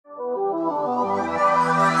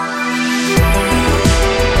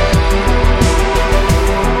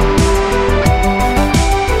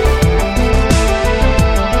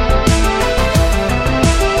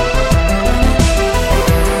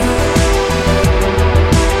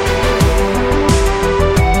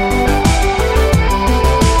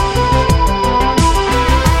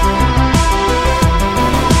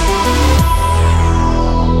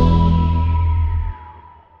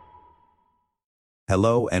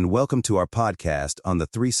Hello and welcome to our podcast on the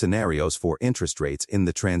 3 scenarios for interest rates in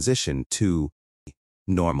the transition to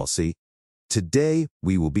normalcy. Today,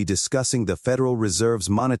 we will be discussing the Federal Reserve's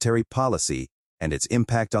monetary policy and its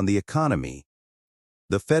impact on the economy.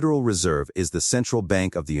 The Federal Reserve is the central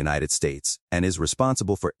bank of the United States and is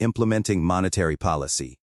responsible for implementing monetary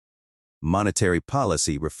policy. Monetary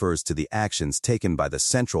policy refers to the actions taken by the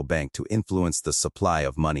central bank to influence the supply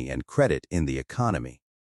of money and credit in the economy.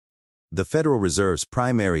 The Federal Reserve's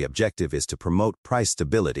primary objective is to promote price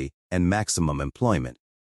stability and maximum employment.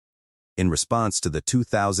 In response to the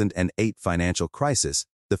 2008 financial crisis,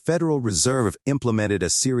 the Federal Reserve implemented a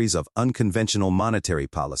series of unconventional monetary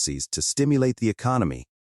policies to stimulate the economy.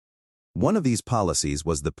 One of these policies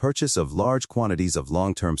was the purchase of large quantities of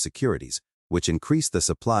long-term securities, which increased the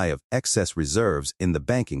supply of excess reserves in the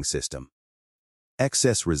banking system.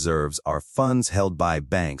 Excess reserves are funds held by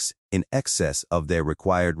banks in excess of their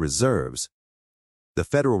required reserves. The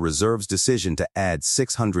Federal Reserve's decision to add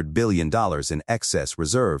 $600 billion in excess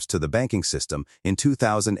reserves to the banking system in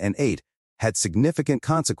 2008 had significant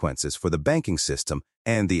consequences for the banking system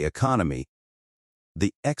and the economy.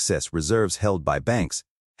 The excess reserves held by banks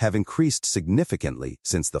have increased significantly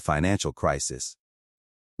since the financial crisis.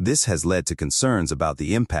 This has led to concerns about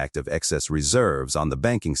the impact of excess reserves on the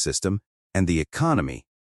banking system and the economy.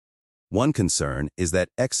 One concern is that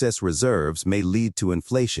excess reserves may lead to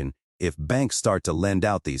inflation if banks start to lend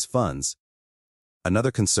out these funds.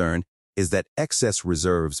 Another concern is that excess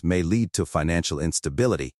reserves may lead to financial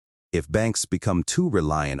instability if banks become too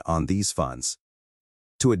reliant on these funds.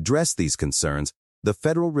 To address these concerns, the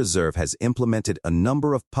Federal Reserve has implemented a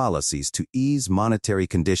number of policies to ease monetary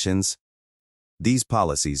conditions. These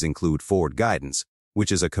policies include forward guidance,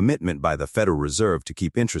 which is a commitment by the Federal Reserve to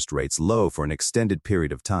keep interest rates low for an extended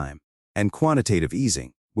period of time, and quantitative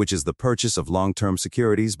easing, which is the purchase of long-term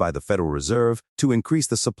securities by the Federal Reserve to increase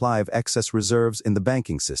the supply of excess reserves in the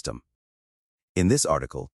banking system. In this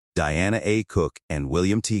article, Diana A. Cook and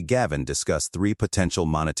William T. Gavin discuss 3 potential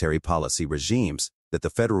monetary policy regimes that the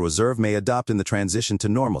Federal Reserve may adopt in the transition to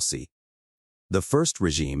normalcy. The first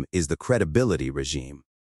regime is the credibility regime,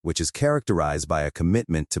 which is characterized by a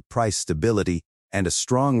commitment to price stability and a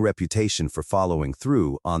strong reputation for following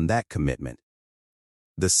through on that commitment.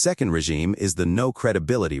 The second regime is the no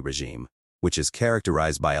credibility regime, which is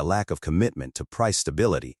characterized by a lack of commitment to price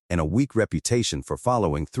stability and a weak reputation for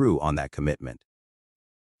following through on that commitment.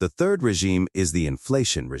 The third regime is the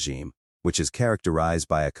inflation regime, which is characterized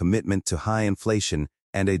by a commitment to high inflation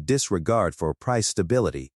and a disregard for price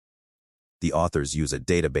stability. The authors use a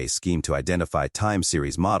database scheme to identify time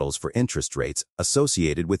series models for interest rates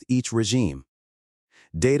associated with each regime.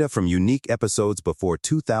 Data from unique episodes before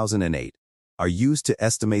 2008 are used to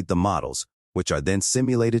estimate the models, which are then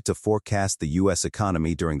simulated to forecast the U.S.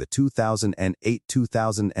 economy during the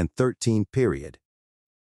 2008-2013 period.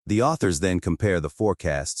 The authors then compare the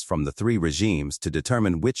forecasts from the 3 regimes to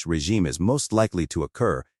determine which regime is most likely to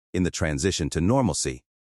occur in the transition to normalcy.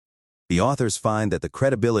 The authors find that the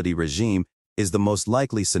credibility regime is the most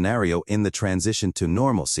likely scenario in the transition to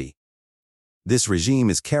normalcy. This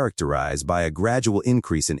regime is characterized by a gradual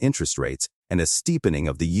increase in interest rates and a steepening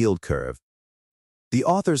of the yield curve. The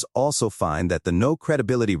authors also find that the no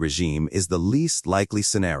credibility regime is the least likely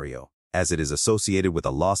scenario, as it is associated with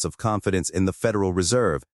a loss of confidence in the Federal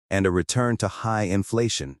Reserve and a return to high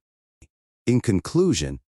inflation. In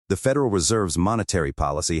conclusion, the Federal Reserve's monetary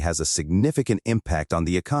policy has a significant impact on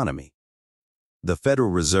the economy. The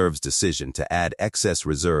Federal Reserve's decision to add excess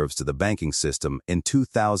reserves to the banking system in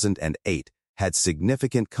 2008 had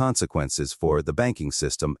significant consequences for the banking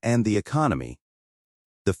system and the economy.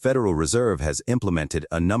 The Federal Reserve has implemented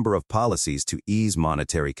a number of policies to ease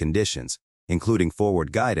monetary conditions, including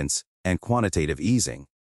forward guidance and quantitative easing.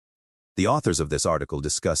 The authors of this article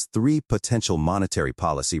discuss 3 potential monetary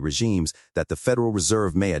policy regimes that the Federal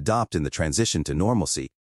Reserve may adopt in the transition to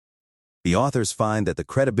normalcy. The authors find that the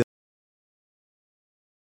credibility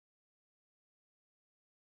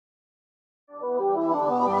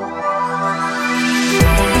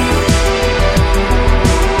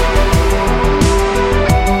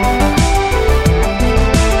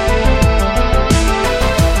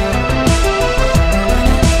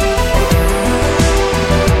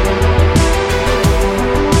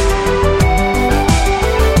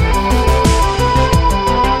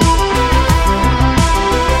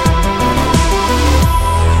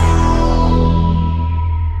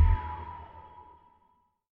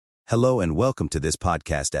Hello and welcome to this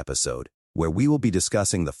podcast episode, where we will be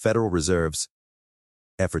discussing the Federal Reserve's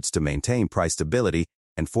efforts to maintain price stability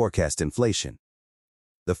and forecast inflation.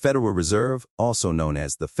 The Federal Reserve, also known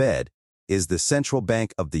as the Fed, is the central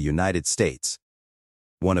bank of the United States.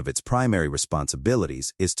 One of its primary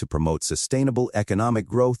responsibilities is to promote sustainable economic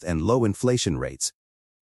growth and low inflation rates.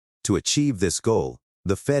 To achieve this goal,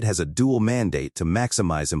 the Fed has a dual mandate to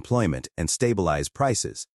maximize employment and stabilize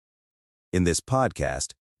prices. In this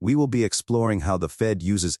podcast, we will be exploring how the Fed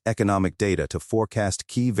uses economic data to forecast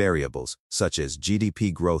key variables such as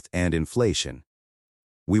GDP growth and inflation.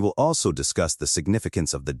 We will also discuss the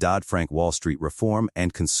significance of the Dodd-Frank Wall Street Reform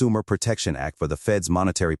and Consumer Protection Act for the Fed's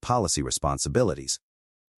monetary policy responsibilities.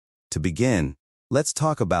 To begin, let's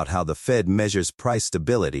talk about how the Fed measures price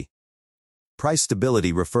stability. Price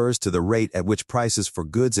stability refers to the rate at which prices for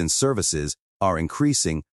goods and services are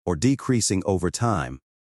increasing or decreasing over time.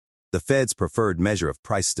 The Fed's preferred measure of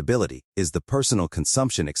price stability is the Personal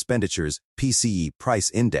Consumption Expenditures (PCE) price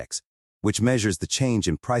index, which measures the change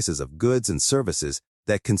in prices of goods and services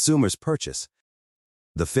that consumers purchase.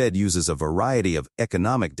 The Fed uses a variety of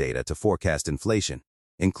economic data to forecast inflation,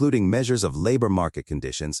 including measures of labor market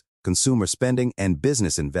conditions, consumer spending, and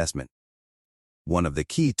business investment. One of the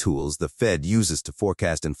key tools the Fed uses to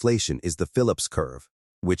forecast inflation is the Phillips curve,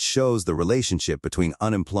 which shows the relationship between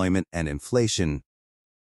unemployment and inflation.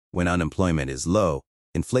 When unemployment is low,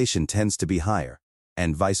 inflation tends to be higher,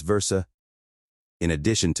 and vice versa. In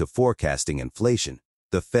addition to forecasting inflation,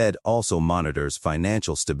 the Fed also monitors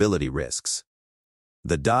financial stability risks.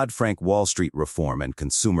 The Dodd-Frank Wall Street Reform and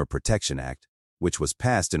Consumer Protection Act, which was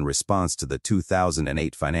passed in response to the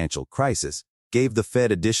 2008 financial crisis, gave the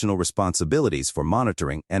Fed additional responsibilities for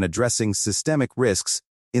monitoring and addressing systemic risks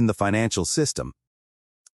in the financial system.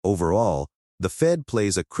 Overall, the Fed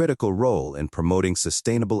plays a critical role in promoting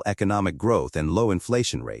sustainable economic growth and low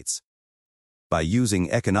inflation rates. By using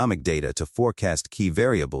economic data to forecast key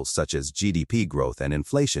variables such as GDP growth and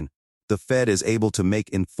inflation, the Fed is able to make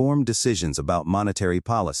informed decisions about monetary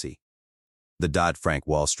policy. The Dodd-Frank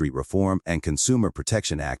Wall Street Reform and Consumer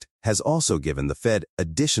Protection Act has also given the Fed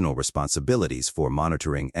additional responsibilities for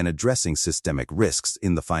monitoring and addressing systemic risks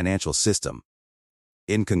in the financial system.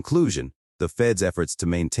 In conclusion, the Fed's efforts to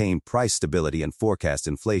maintain price stability and forecast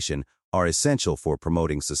inflation are essential for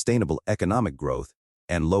promoting sustainable economic growth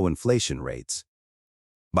and low inflation rates.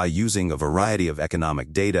 By using a variety of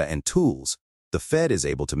economic data and tools, the Fed is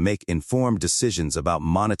able to make informed decisions about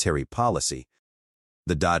monetary policy.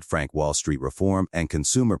 The Dodd-Frank Wall Street Reform and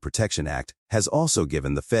Consumer Protection Act has also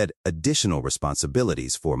given the Fed additional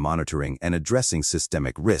responsibilities for monitoring and addressing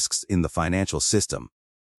systemic risks in the financial system.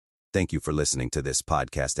 Thank you for listening to this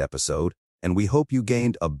podcast episode, and we hope you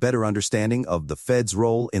gained a better understanding of the Fed's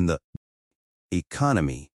role in the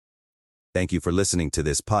economy. Thank you for listening to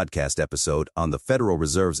this podcast episode on the Federal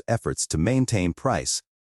Reserve's efforts to maintain price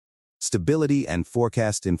stability and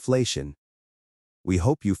forecast inflation. We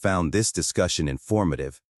hope you found this discussion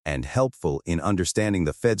informative and helpful in understanding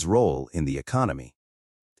the Fed's role in the economy.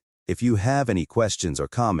 If you have any questions or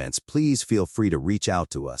comments, please feel free to reach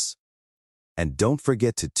out to us. And don't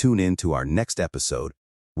forget to tune in to our next episode,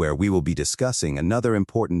 where we will be discussing another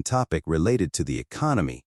important topic related to the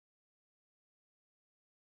economy.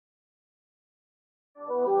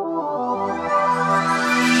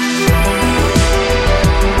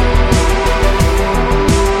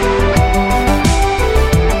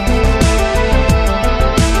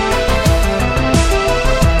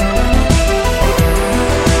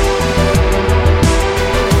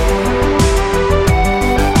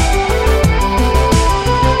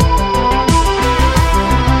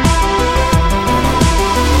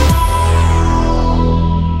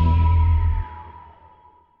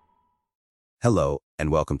 Hello,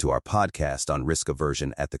 and welcome to our podcast on risk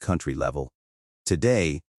aversion at the country level.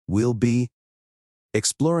 Today, we'll be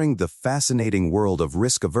exploring the fascinating world of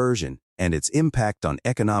risk aversion and its impact on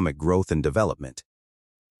economic growth and development.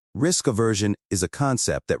 Risk aversion is a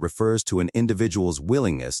concept that refers to an individual's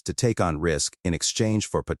willingness to take on risk in exchange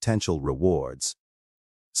for potential rewards.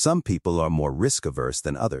 Some people are more risk-averse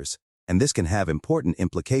than others, and this can have important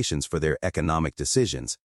implications for their economic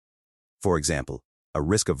decisions. For example, a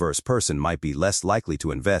risk-averse person might be less likely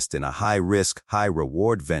to invest in a high-risk,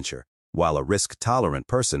 high-reward venture, while a risk-tolerant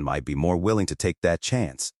person might be more willing to take that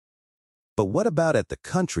chance. But what about at the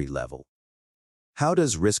country level? How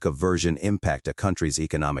does risk aversion impact a country's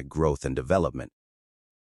economic growth and development?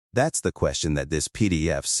 That's the question that this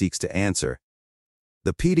PDF seeks to answer.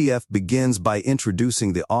 The PDF begins by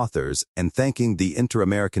introducing the authors and thanking the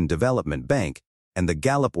Inter-American Development Bank and the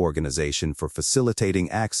Gallup organization for facilitating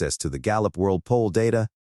access to the Gallup World Poll data.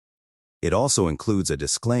 It also includes a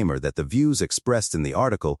disclaimer that the views expressed in the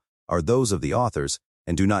article are those of the authors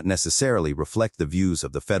and do not necessarily reflect the views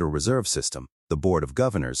of the Federal Reserve System, the Board of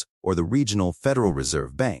Governors, or the regional Federal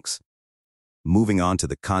Reserve banks. Moving on to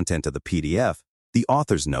the content of the PDF, The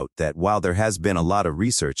authors note that while there has been a lot of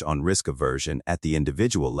research on risk aversion at the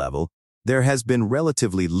individual level, there has been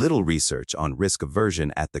relatively little research on risk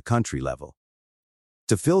aversion at the country level.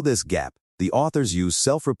 To fill this gap, the authors use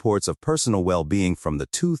self-reports of personal well-being from the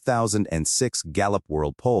 2006 Gallup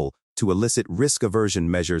World Poll to elicit risk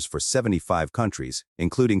aversion measures for 75 countries,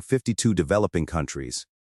 including 52 developing countries.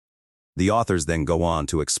 The authors then go on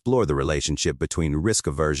to explore the relationship between risk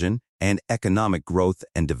aversion and economic growth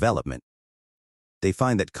and development. They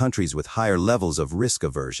find that countries with higher levels of risk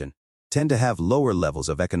aversion tend to have lower levels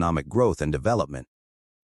of economic growth and development.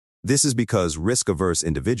 This is because risk-averse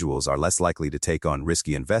individuals are less likely to take on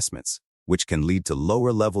risky investments, which can lead to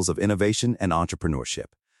lower levels of innovation and entrepreneurship.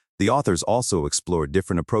 The authors also explore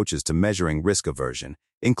different approaches to measuring risk aversion,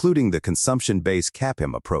 including the consumption-based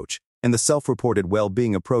CAPM approach and the self-reported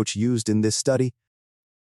well-being approach used in this study.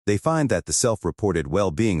 They find that the self-reported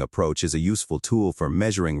well-being approach is a useful tool for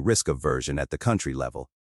measuring risk aversion at the country level,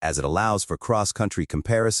 as it allows for cross-country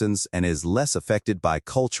comparisons and is less affected by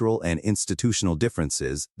cultural and institutional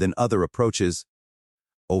differences than other approaches.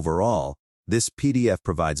 Overall, this PDF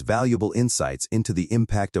provides valuable insights into the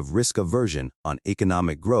impact of risk aversion on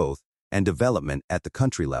economic growth and development at the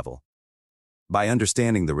country level. By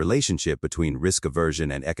understanding the relationship between risk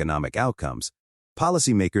aversion and economic outcomes,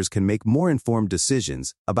 policymakers can make more informed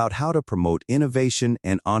decisions about how to promote innovation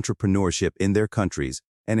and entrepreneurship in their countries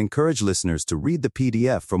and encourage listeners to read the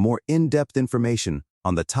PDF for more in-depth information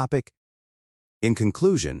on the topic. In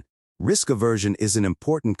conclusion, risk aversion is an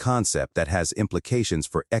important concept that has implications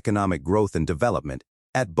for economic growth and development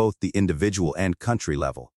at both the individual and country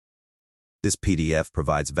level. This PDF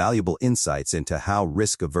provides valuable insights into how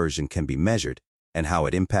risk aversion can be measured and how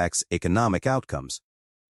it impacts economic outcomes.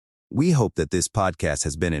 We hope that this podcast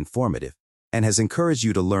has been informative and has encouraged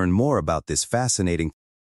you to learn more about this fascinating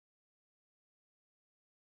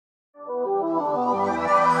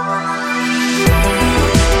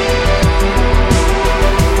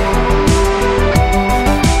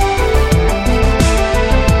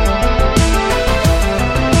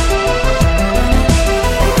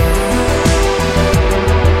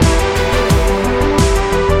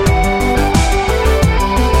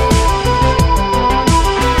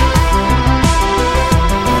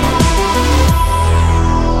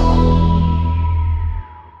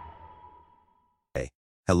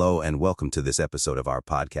Hello and welcome to this episode of our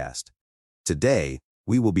podcast. Today,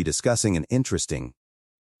 we will be discussing an interesting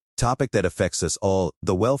topic that affects us all,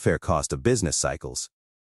 the welfare cost of business cycles.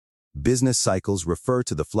 Business cycles refer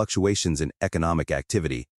to the fluctuations in economic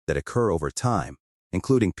activity that occur over time,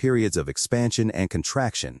 including periods of expansion and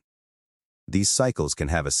contraction. These cycles can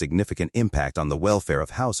have a significant impact on the welfare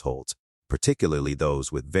of households, particularly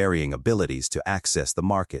those with varying abilities to access the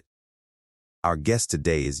market. Our guest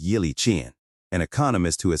today is Yili Qian, an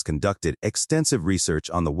economist who has conducted extensive research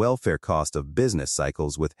on the welfare cost of business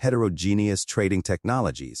cycles with heterogeneous trading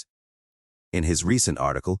technologies. In his recent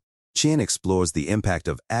article, Qian explores the impact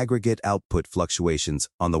of aggregate output fluctuations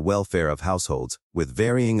on the welfare of households with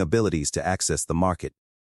varying abilities to access the market.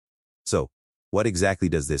 So, what exactly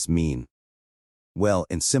does this mean? Well,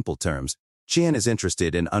 in simple terms, Qian is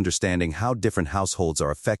interested in understanding how different households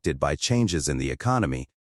are affected by changes in the economy.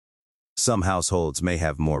 Some households may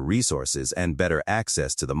have more resources and better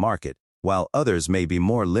access to the market, while others may be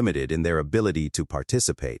more limited in their ability to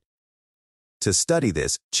participate. To study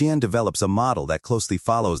this, Qian develops a model that closely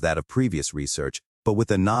follows that of previous research, but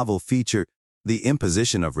with a novel feature, the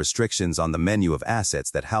imposition of restrictions on the menu of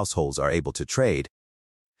assets that households are able to trade.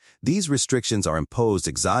 These restrictions are imposed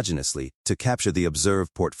exogenously to capture the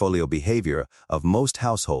observed portfolio behavior of most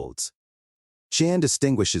households. Qian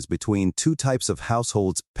distinguishes between two types of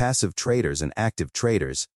households, passive traders and active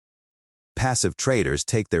traders. Passive traders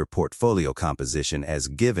take their portfolio composition as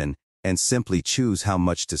given and simply choose how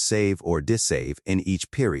much to save or dissave in each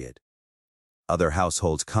period. Other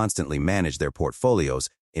households constantly manage their portfolios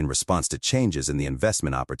in response to changes in the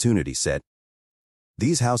investment opportunity set.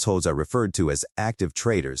 These households are referred to as active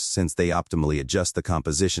traders since they optimally adjust the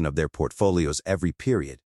composition of their portfolios every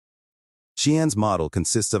period. Qian's model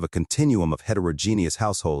consists of a continuum of heterogeneous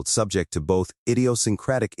households subject to both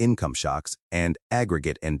idiosyncratic income shocks and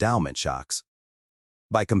aggregate endowment shocks.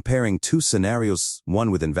 By comparing two scenarios,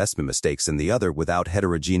 one with investment mistakes and the other without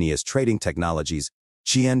heterogeneous trading technologies,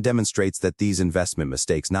 Qian demonstrates that these investment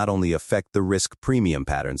mistakes not only affect the risk premium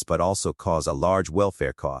patterns but also cause a large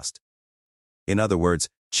welfare cost. In other words,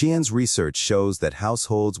 Qian's research shows that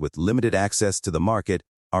households with limited access to the market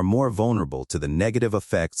are more vulnerable to the negative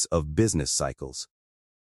effects of business cycles.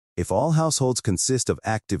 If all households consist of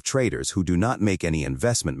active traders who do not make any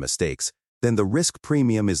investment mistakes, then the risk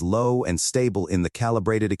premium is low and stable in the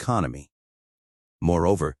calibrated economy.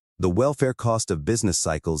 Moreover, the welfare cost of business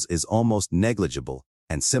cycles is almost negligible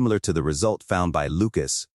and similar to the result found by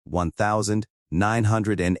Lucas,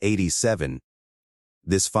 1987.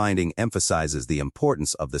 This finding emphasizes the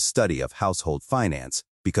importance of the study of household finance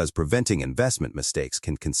because preventing investment mistakes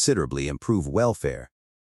can considerably improve welfare.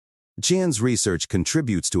 Qian's research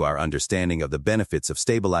contributes to our understanding of the benefits of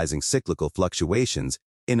stabilizing cyclical fluctuations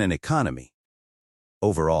in an economy.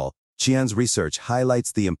 Overall, Qian's research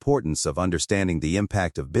highlights the importance of understanding the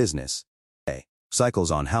impact of business cycles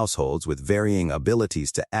on households with varying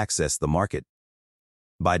abilities to access the market.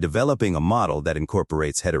 By developing a model that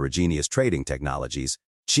incorporates heterogeneous trading technologies,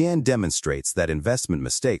 Qian demonstrates that investment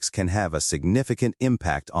mistakes can have a significant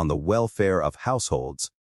impact on the welfare of households.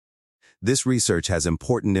 This research has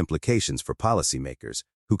important implications for policymakers,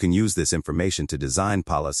 who can use this information to design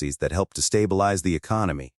policies that help to stabilize the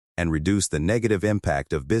economy and reduce the negative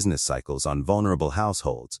impact of business cycles on vulnerable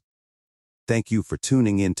households. Thank you for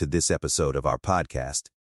tuning in to this episode of our podcast.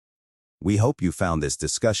 We hope you found this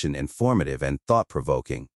discussion informative and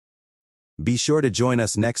thought-provoking. Be sure to join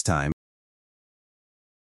us next time.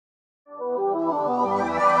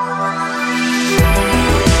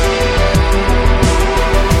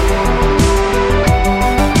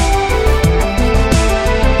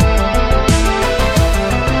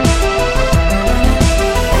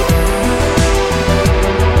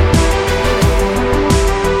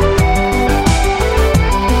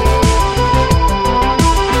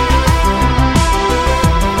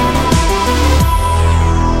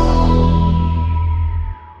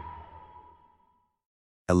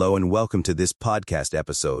 Hello and welcome to this podcast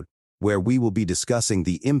episode, where we will be discussing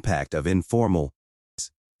the impact of informal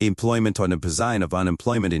employment on the design of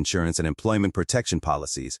unemployment insurance and employment protection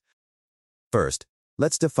policies. First,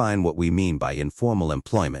 let's define what we mean by informal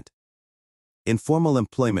employment. Informal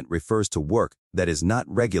employment refers to work that is not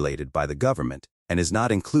regulated by the government and is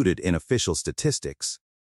not included in official statistics.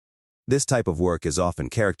 This type of work is often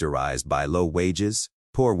characterized by low wages,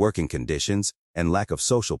 poor working conditions, and lack of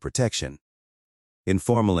social protection.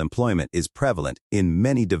 Informal employment is prevalent in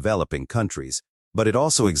many developing countries, but it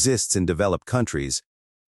also exists in developed countries.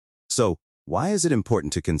 So, why is it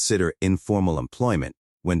important to consider informal employment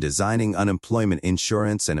when designing unemployment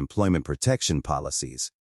insurance and employment protection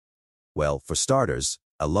policies? Well, for starters,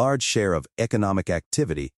 a large share of economic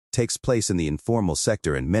activity takes place in the informal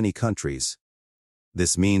sector in many countries.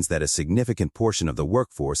 This means that a significant portion of the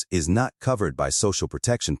workforce is not covered by social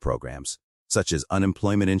protection programs, such as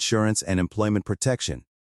unemployment insurance and employment protection.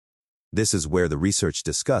 This is where the research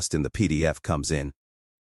discussed in the PDF comes in.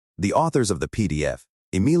 The authors of the PDF,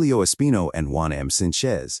 Emilio Espino and Juan M.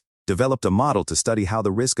 Sanchez, developed a model to study how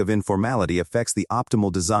the risk of informality affects the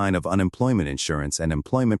optimal design of unemployment insurance and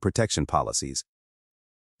employment protection policies.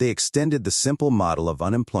 They extended the simple model of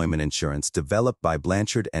unemployment insurance developed by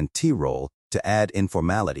Blanchard and Tirole to add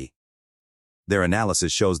informality. Their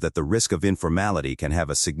analysis shows that the risk of informality can have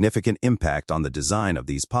a significant impact on the design of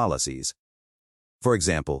these policies. For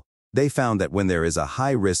example, they found that when there is a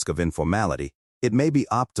high risk of informality, it may be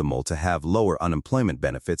optimal to have lower unemployment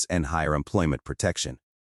benefits and higher employment protection.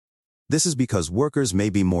 This is because workers may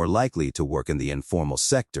be more likely to work in the informal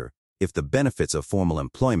sector if the benefits of formal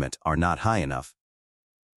employment are not high enough.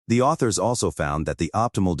 The authors also found that the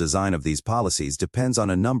optimal design of these policies depends on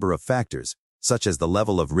a number of factors, such as the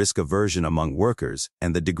level of risk aversion among workers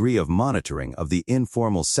and the degree of monitoring of the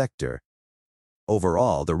informal sector.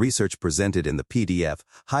 Overall, the research presented in the PDF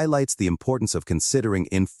highlights the importance of considering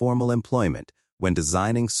informal employment when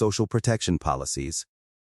designing social protection policies.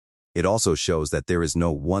 It also shows that there is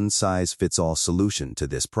no one-size-fits-all solution to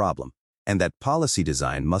this problem, and that policy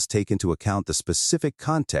design must take into account the specific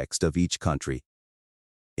context of each country.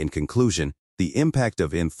 In conclusion, the impact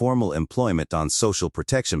of informal employment on social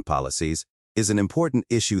protection policies is an important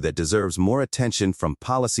issue that deserves more attention from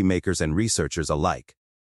policymakers and researchers alike.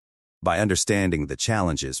 By understanding the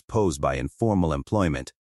challenges posed by informal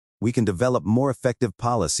employment, we can develop more effective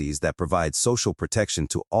policies that provide social protection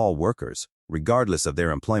to all workers, regardless of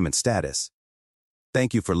their employment status.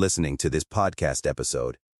 Thank you for listening to this podcast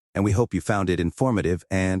episode, and we hope you found it informative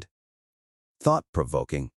and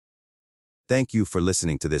thought-provoking. Thank you for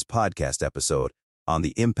listening to this podcast episode on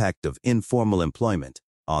the impact of informal employment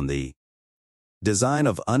on the design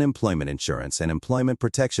of unemployment insurance and employment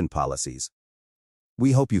protection policies.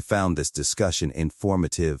 We hope you found this discussion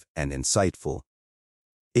informative and insightful.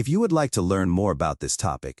 If you would like to learn more about this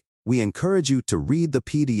topic, we encourage you to read the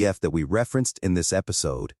PDF that we referenced in this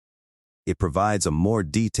episode. It provides a more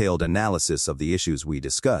detailed analysis of the issues we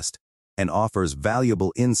discussed and offers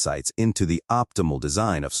valuable insights into the optimal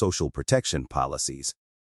design of social protection policies.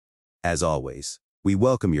 As always, We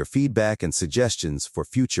welcome your feedback and suggestions for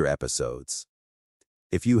future episodes.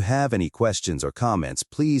 If you have any questions or comments,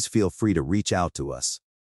 please feel free to reach out to us.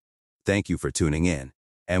 Thank you for tuning in,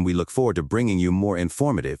 and we look forward to bringing you more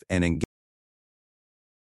informative and engaging.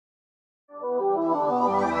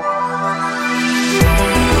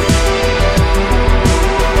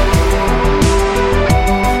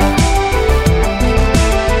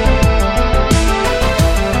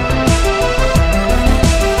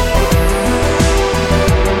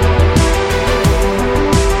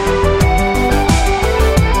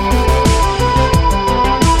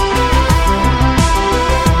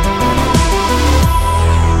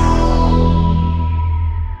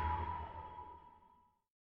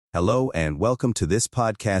 Hello and welcome to this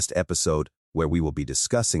podcast episode where we will be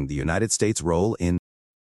discussing the United States' role in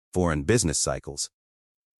foreign business cycles.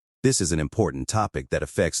 This is an important topic that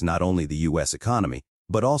affects not only the U.S. economy,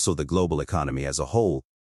 but also the global economy as a whole.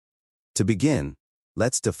 To begin,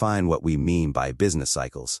 let's define what we mean by business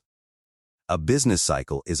cycles. A business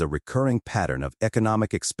cycle is a recurring pattern of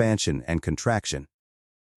economic expansion and contraction.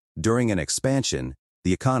 During an expansion,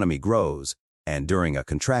 the economy grows, and during a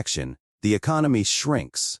contraction, the economy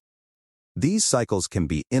shrinks. These cycles can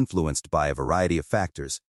be influenced by a variety of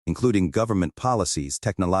factors, including government policies,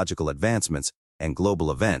 technological advancements, and global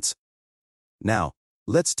events. Now,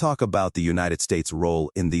 let's talk about the United States'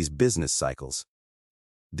 role in these business cycles.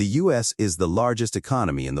 The U.S. is the largest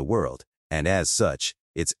economy in the world, and as such,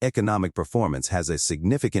 its economic performance has a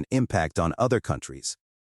significant impact on other countries.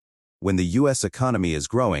 When the U.S. economy is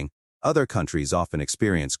growing, other countries often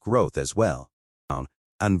experience growth as well.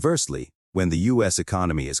 Conversely, when the U.S.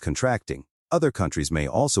 economy is contracting, other countries may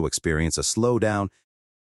also experience a slowdown.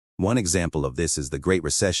 One example of this is the Great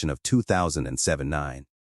Recession of 2007-09.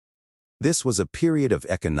 This was a period of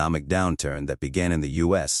economic downturn that began in the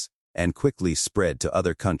U.S. and quickly spread to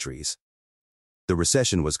other countries. The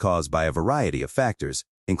recession was caused by a variety of factors,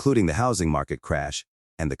 including the housing market crash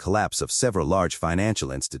and the collapse of several large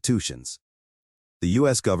financial institutions. The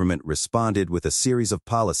U.S. government responded with a series of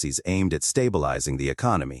policies aimed at stabilizing the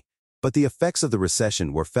economy, but the effects of the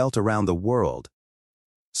recession were felt around the world.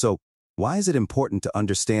 So, why is it important to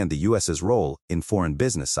understand the U.S.'s role in foreign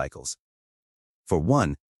business cycles? For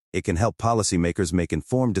one, it can help policymakers make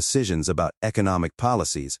informed decisions about economic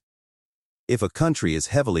policies. If a country is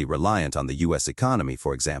heavily reliant on the U.S. economy,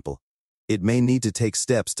 for example, it may need to take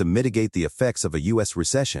steps to mitigate the effects of a U.S.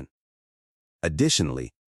 recession.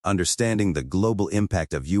 Additionally, understanding the global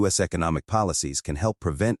impact of U.S. economic policies can help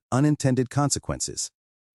prevent unintended consequences.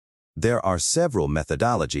 There are several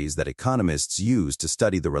methodologies that economists use to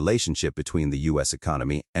study the relationship between the U.S.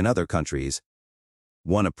 economy and other countries.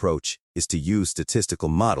 One approach is to use statistical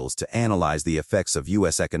models to analyze the effects of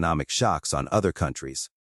U.S. economic shocks on other countries.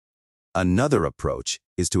 Another approach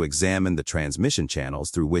is to examine the transmission channels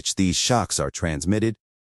through which these shocks are transmitted.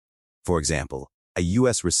 For example, a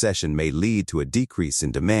U.S. recession may lead to a decrease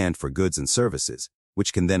in demand for goods and services,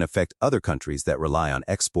 which can then affect other countries that rely on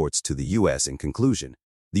exports to the U.S. In conclusion,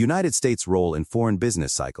 the United States' role in foreign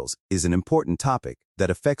business cycles is an important topic that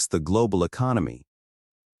affects the global economy.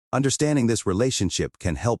 Understanding this relationship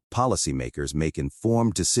can help policymakers make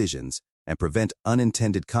informed decisions and prevent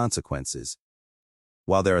unintended consequences.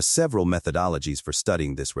 While there are several methodologies for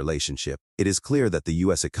studying this relationship, it is clear that the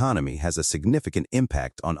U.S. economy has a significant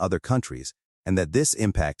impact on other countries, and that this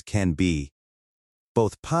impact can be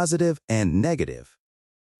both positive and negative.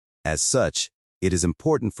 As such, it is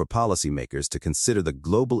important for policymakers to consider the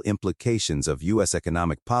global implications of U.S.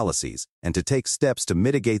 economic policies and to take steps to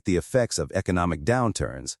mitigate the effects of economic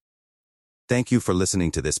downturns. Thank you for listening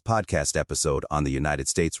to this podcast episode on the United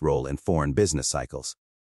States' role in foreign business cycles.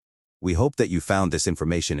 We hope that you found this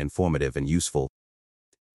information informative and useful.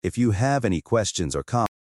 If you have any questions or comments,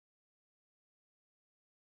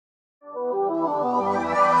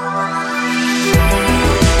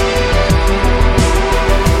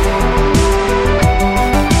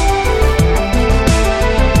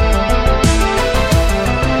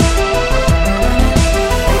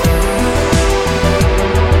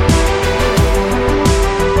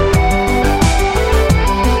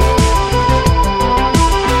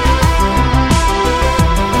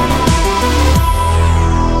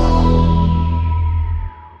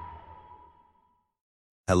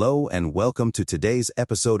 hello and welcome to today's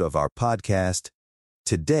episode of our podcast.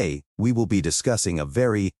 Today, we will be discussing a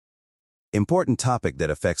very important topic that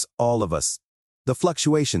affects all of us, the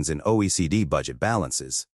fluctuations in OECD budget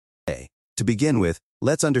balances. To begin with,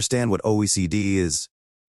 let's understand what OECD is.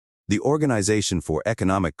 The Organization for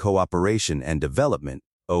Economic Cooperation and Development,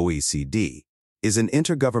 OECD, is an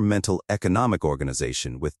intergovernmental economic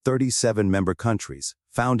organization with 37 member countries,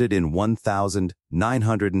 founded in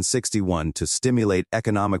 1961 to stimulate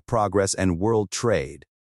economic progress and world trade.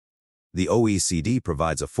 The OECD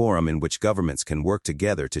provides a forum in which governments can work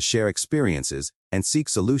together to share experiences and seek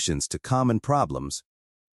solutions to common problems.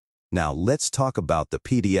 Now, let's talk about the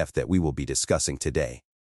PDF that we will be discussing today.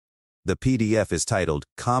 The PDF is titled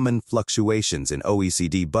Common Fluctuations in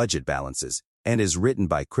OECD Budget Balances and is written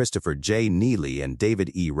by Christopher J. Neely and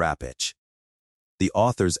David E. Rapich. The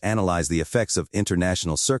authors analyze the effects of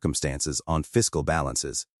international circumstances on fiscal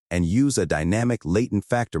balances and use a dynamic latent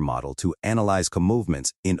factor model to analyze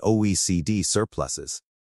movements in OECD surpluses.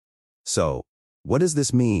 So, what does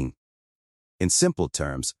this mean? In simple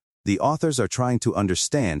terms, the authors are trying to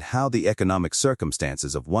understand how the economic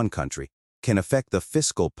circumstances of one country can affect the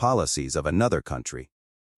fiscal policies of another country.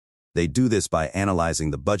 They do this by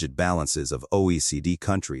analyzing the budget balances of OECD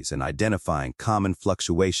countries and identifying common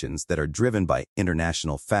fluctuations that are driven by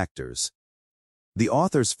international factors. The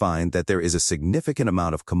authors find that there is a significant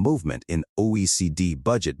amount of movement in OECD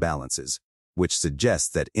budget balances, which suggests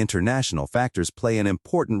that international factors play an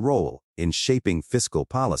important role in shaping fiscal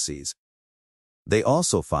policies. They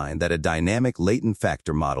also find that a dynamic latent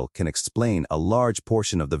factor model can explain a large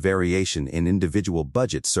portion of the variation in individual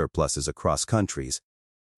budget surpluses across countries.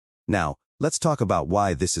 Now, let's talk about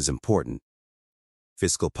why this is important.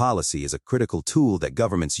 Fiscal policy is a critical tool that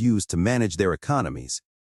governments use to manage their economies.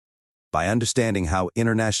 By understanding how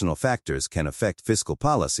international factors can affect fiscal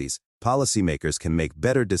policies, policymakers can make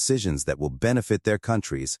better decisions that will benefit their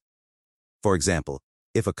countries. For example,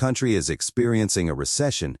 if a country is experiencing a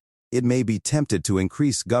recession, it may be tempted to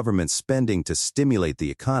increase government spending to stimulate the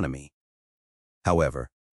economy. However,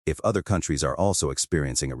 if other countries are also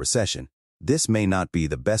experiencing a recession, this may not be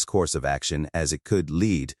the best course of action as it could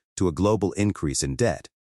lead to a global increase in debt.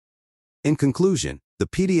 In conclusion, the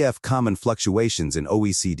PDF Common Fluctuations in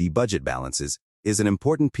OECD Budget Balances is an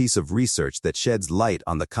important piece of research that sheds light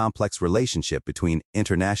on the complex relationship between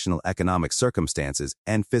international economic circumstances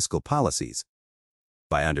and fiscal policies.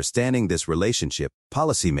 By understanding this relationship,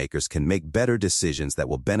 policymakers can make better decisions that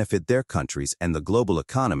will benefit their countries and the global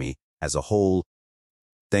economy as a whole.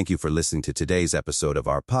 Thank you for listening to today's episode of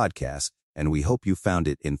our podcast, and we hope you found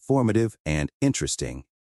it informative and interesting.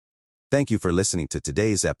 Thank you for listening to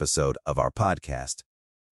today's episode of our podcast.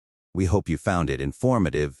 We hope you found it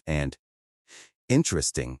informative and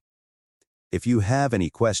interesting. If you have any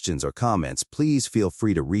questions or comments, please feel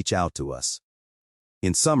free to reach out to us.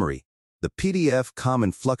 In summary, the PDF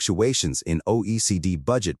Common Fluctuations in OECD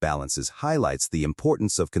Budget Balances highlights the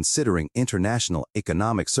importance of considering international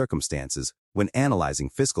economic circumstances when analyzing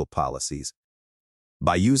fiscal policies.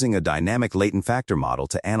 By using a dynamic latent factor model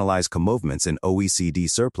to analyze movements in OECD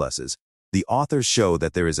surpluses, the authors show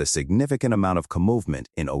that there is a significant amount of movement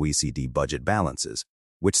in OECD budget balances,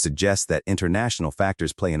 which suggests that international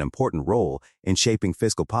factors play an important role in shaping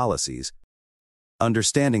fiscal policies.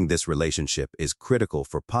 Understanding this relationship is critical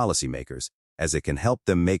for policymakers, as it can help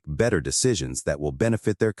them make better decisions that will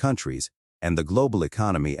benefit their countries and the global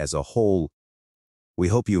economy as a whole. We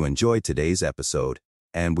hope you enjoyed today's episode,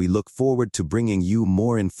 and we look forward to bringing you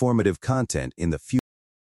more informative content in the future.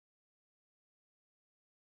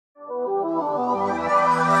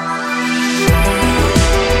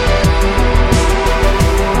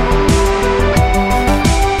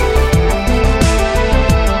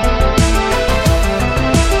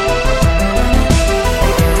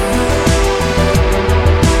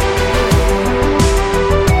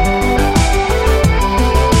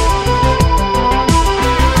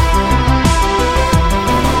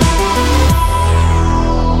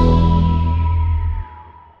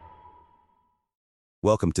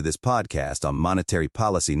 Welcome to this podcast on monetary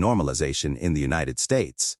policy normalization in the United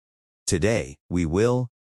States. Today, we will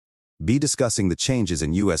be discussing the changes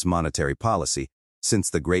in U.S. monetary policy since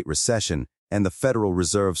the Great Recession and the Federal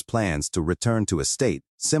Reserve's plans to return to a state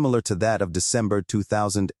similar to that of December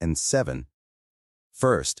 2007.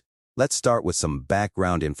 First, let's start with some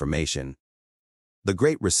background information. The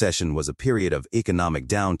Great Recession was a period of economic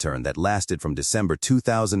downturn that lasted from December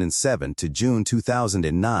 2007 to June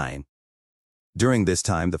 2009. During this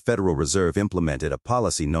time, the Federal Reserve implemented a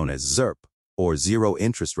policy known as ZIRP, or Zero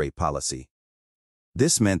Interest Rate Policy.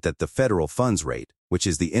 This meant that the federal funds rate, which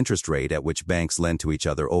is the interest rate at which banks lend to each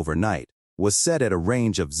other overnight, was set at a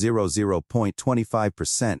range of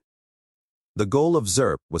 0.25%. The goal of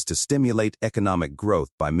ZIRP was to stimulate economic growth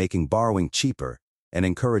by making borrowing cheaper and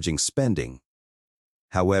encouraging spending.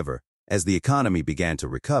 However, as the economy began to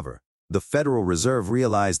recover, the Federal Reserve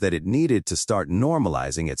realized that it needed to start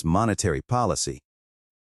normalizing its monetary policy.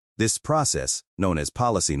 This process, known as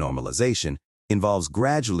policy normalization, involves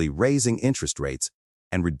gradually raising interest rates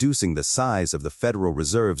and reducing the size of the Federal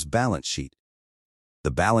Reserve's balance sheet.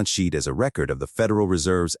 The balance sheet is a record of the Federal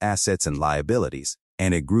Reserve's assets and liabilities,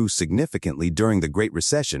 and it grew significantly during the Great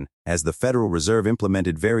Recession as the Federal Reserve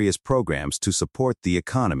implemented various programs to support the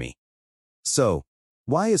economy. So,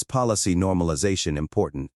 why is policy normalization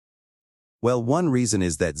important? Well, one reason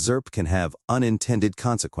is that ZIRP can have unintended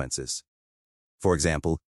consequences. For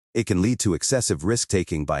example, it can lead to excessive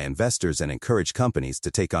risk-taking by investors and encourage companies to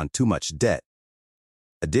take on too much debt.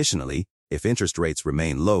 Additionally, if interest rates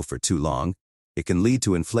remain low for too long, it can lead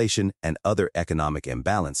to inflation and other economic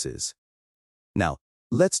imbalances. Now,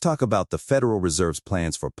 let's talk about the Federal Reserve's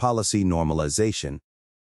plans for policy normalization.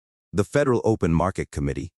 The Federal Open Market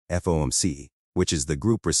Committee, FOMC, which is the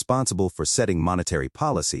group responsible for setting monetary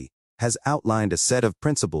policy, has outlined a set of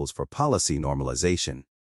principles for policy normalization.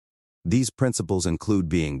 These principles include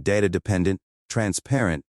being data-dependent,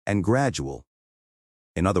 transparent, and gradual.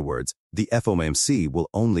 In other words, the FOMC will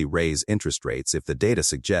only raise interest rates if the data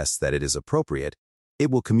suggests that it is appropriate. It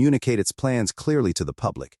will communicate its plans clearly to the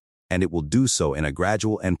public, and it will do so in a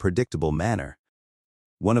gradual and predictable manner.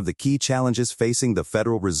 One of the key challenges facing the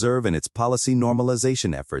Federal Reserve in its policy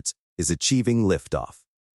normalization efforts is achieving liftoff.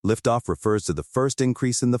 Liftoff refers to the first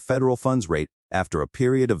increase in the federal funds rate after a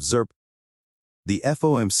period of ZIRP. The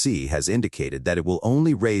FOMC has indicated that it will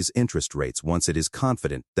only raise interest rates once it is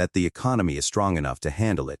confident that the economy is strong enough to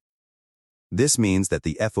handle it. This means that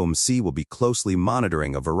the FOMC will be closely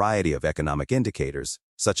monitoring a variety of economic indicators,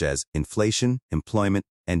 such as inflation, employment,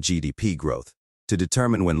 and GDP growth, to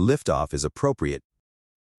determine when liftoff is appropriate.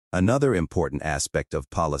 Another important aspect of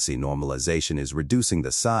policy normalization is reducing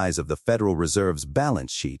the size of the Federal Reserve's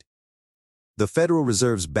balance sheet. The Federal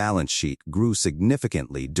Reserve's balance sheet grew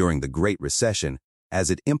significantly during the Great Recession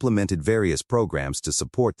as it implemented various programs to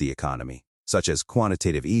support the economy, such as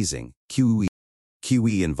quantitative easing, QE.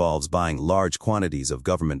 QE involves buying large quantities of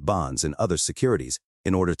government bonds and other securities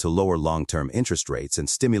in order to lower long-term interest rates and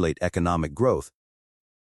stimulate economic growth.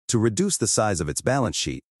 To reduce the size of its balance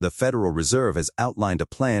sheet, the Federal Reserve has outlined a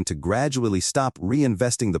plan to gradually stop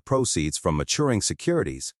reinvesting the proceeds from maturing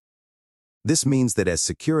securities. This means that as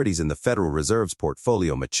securities in the Federal Reserve's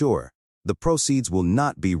portfolio mature, the proceeds will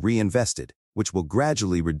not be reinvested, which will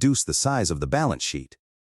gradually reduce the size of the balance sheet.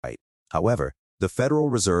 However, the Federal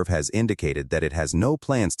Reserve has indicated that it has no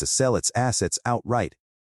plans to sell its assets outright.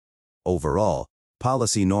 Overall,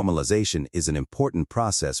 policy normalization is an important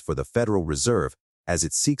process for the Federal Reserve as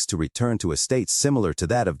it seeks to return to a state similar to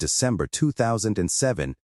that of December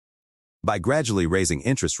 2007. By gradually raising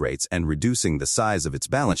interest rates and reducing the size of its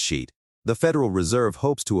balance sheet, the Federal Reserve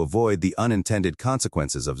hopes to avoid the unintended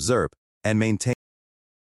consequences of ZIRP and maintain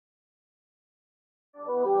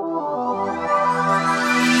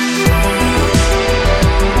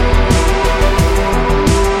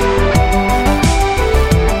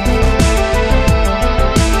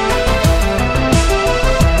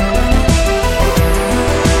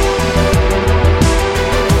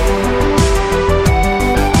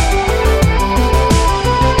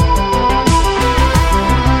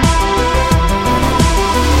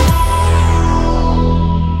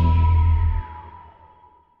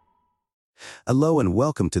Hello and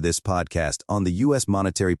welcome to this podcast on the U.S.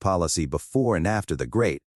 monetary policy before and after the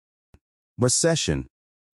Great Recession.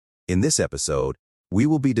 In this episode, we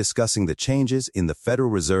will be discussing the changes in the Federal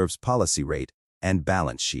Reserve's policy rate and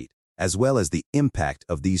balance sheet, as well as the impact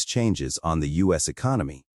of these changes on the U.S.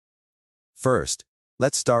 economy. First,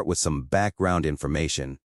 let's start with some background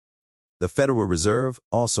information. The Federal Reserve,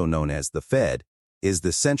 also known as the Fed, is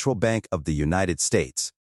the central bank of the United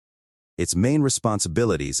States. Its main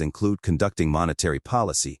responsibilities include conducting monetary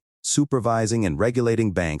policy, supervising and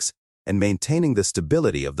regulating banks, and maintaining the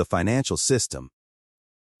stability of the financial system.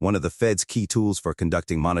 One of the Fed's key tools for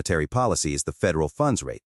conducting monetary policy is the federal funds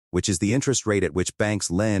rate, which is the interest rate at which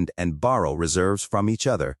banks lend and borrow reserves from each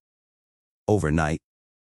other overnight.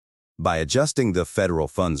 By adjusting the federal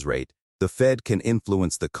funds rate, the Fed can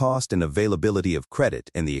influence the cost and availability of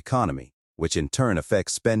credit in the economy, which in turn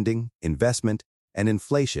affects spending, investment, and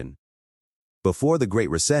inflation. Before the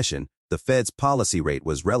Great Recession, the Fed's policy rate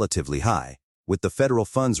was relatively high, with the federal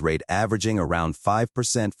funds rate averaging around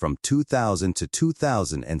 5% from 2000 to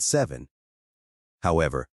 2007.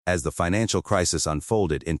 However, as the financial crisis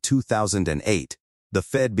unfolded in 2008, the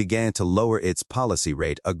Fed began to lower its policy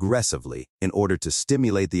rate aggressively in order to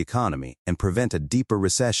stimulate the economy and prevent a deeper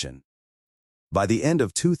recession. By the end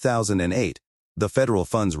of 2008, the federal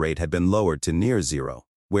funds rate had been lowered to near zero,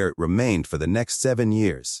 where it remained for the next 7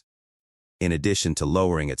 years. In addition to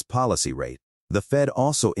lowering its policy rate, the Fed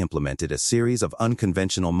also implemented a series of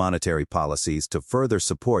unconventional monetary policies to further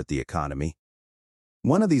support the economy.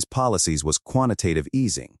 One of these policies was quantitative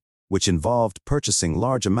easing, which involved purchasing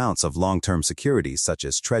large amounts of long-term securities such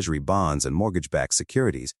as treasury bonds and mortgage-backed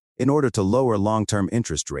securities in order to lower long-term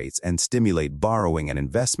interest rates and stimulate borrowing and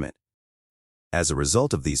investment. As a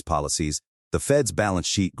result of these policies, the Fed's balance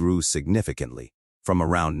sheet grew significantly, from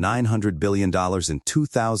around $900 billion in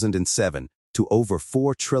 2007 to over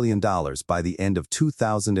 $4 trillion by the end of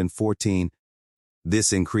 2014.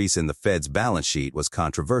 This increase in the Fed's balance sheet was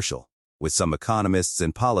controversial, with some economists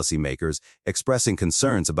and policymakers expressing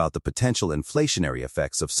concerns about the potential inflationary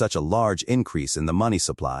effects of such a large increase in the money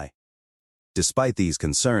supply. Despite these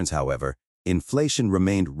concerns, however, inflation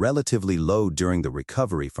remained relatively low during the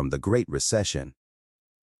recovery from the Great Recession.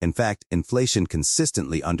 In fact, inflation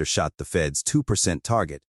consistently undershot the Fed's 2%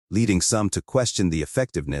 target, leading some to question the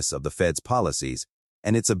effectiveness of the Fed's policies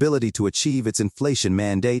and its ability to achieve its inflation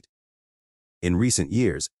mandate. In recent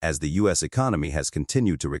years, as the U.S. economy has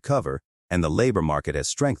continued to recover and the labor market has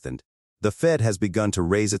strengthened, the Fed has begun to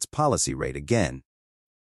raise its policy rate again.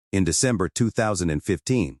 In December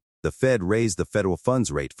 2015, the Fed raised the federal funds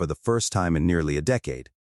rate for the first time in nearly a decade,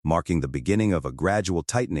 marking the beginning of a gradual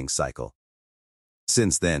tightening cycle.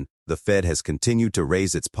 Since then, the Fed has continued to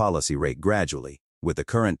raise its policy rate gradually, with the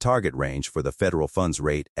current target range for the federal funds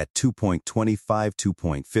rate at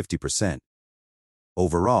 2.25–2.50%.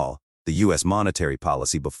 Overall, the U.S. monetary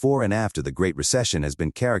policy before and after the Great Recession has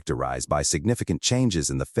been characterized by significant changes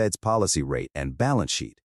in the Fed's policy rate and balance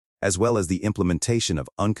sheet, as well as the implementation of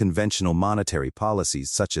unconventional monetary policies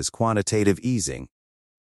such as quantitative easing.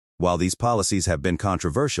 While these policies have been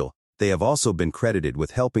controversial, they have also been credited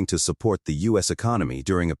with helping to support the U.S. economy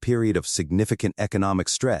during a period of significant economic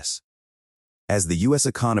stress. As the U.S.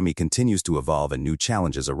 economy continues to evolve and new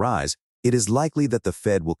challenges arise, it is likely that the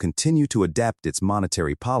Fed will continue to adapt its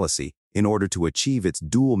monetary policy in order to achieve its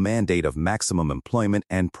dual mandate of maximum employment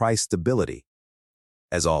and price stability.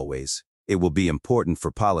 As always, it will be important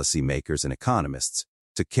for policymakers and economists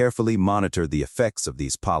to carefully monitor the effects of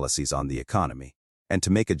these policies on the economy and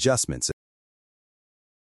to make adjustments.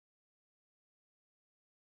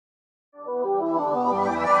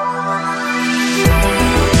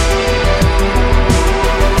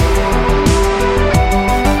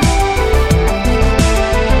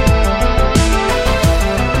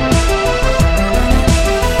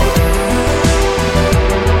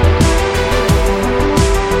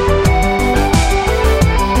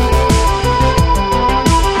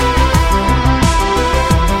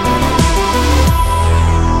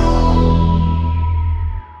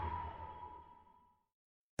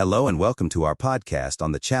 Hello and welcome to our podcast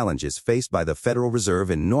on the challenges faced by the Federal Reserve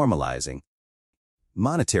in normalizing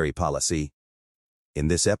monetary policy. In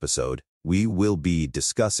this episode, we will be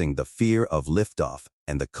discussing the fear of liftoff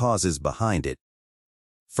and the causes behind it.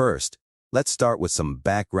 First, let's start with some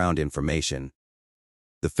background information.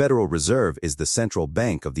 The Federal Reserve is the central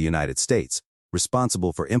bank of the United States,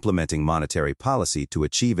 responsible for implementing monetary policy to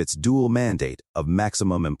achieve its dual mandate of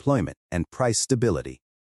maximum employment and price stability.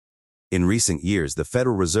 In recent years, the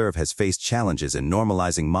Federal Reserve has faced challenges in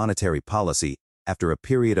normalizing monetary policy after a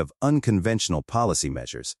period of unconventional policy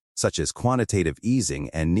measures, such as quantitative easing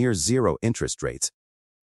and near-zero interest rates.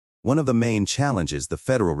 One of the main challenges the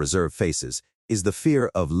Federal Reserve faces is the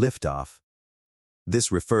fear of liftoff.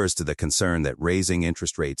 This refers to the concern that raising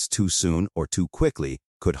interest rates too soon or too quickly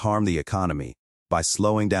could harm the economy by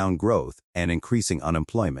slowing down growth and increasing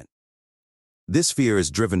unemployment. This fear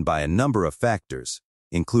is driven by a number of factors,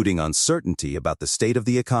 including uncertainty about the state of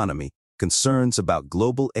the economy, concerns about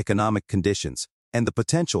global economic conditions, and the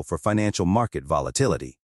potential for financial market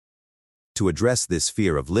volatility. To address this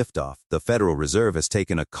fear of liftoff, the Federal Reserve has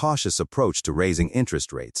taken a cautious approach to raising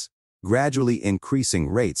interest rates, gradually increasing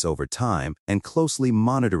rates over time and closely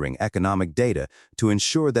monitoring economic data to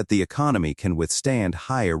ensure that the economy can withstand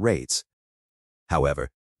higher rates. However,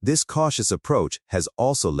 this cautious approach has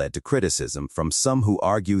also led to criticism from some who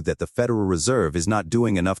argue that the Federal Reserve is not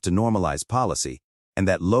doing enough to normalize policy and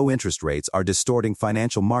that low interest rates are distorting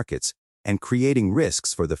financial markets and creating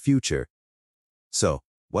risks for the future. So,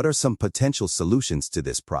 what are some potential solutions to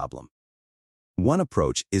this problem? One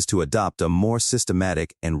approach is to adopt a more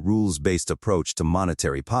systematic and rules-based approach to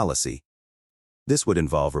monetary policy. This would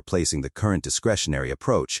involve replacing the current discretionary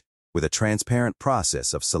approach with a transparent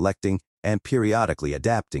process of selecting and periodically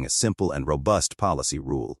adapting a simple and robust policy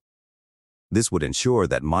rule. This would ensure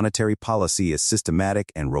that monetary policy is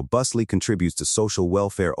systematic and robustly contributes to social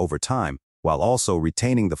welfare over time, while also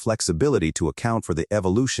retaining the flexibility to account for the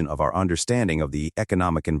evolution of our understanding of the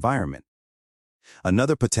economic environment.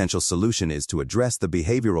 Another potential solution is to address the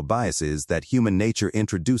behavioral biases that human nature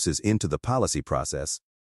introduces into the policy process.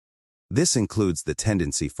 This includes the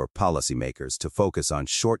tendency for policymakers to focus on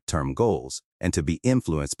short-term goals and to be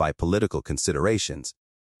influenced by political considerations.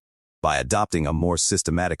 By adopting a more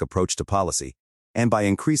systematic approach to policy, and by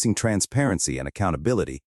increasing transparency and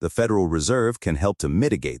accountability, the Federal Reserve can help to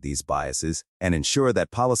mitigate these biases and ensure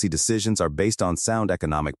that policy decisions are based on sound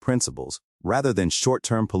economic principles rather than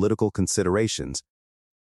short-term political considerations.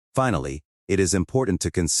 Finally, it is important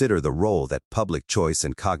to consider the role that public choice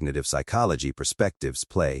and cognitive psychology perspectives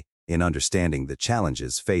play in understanding the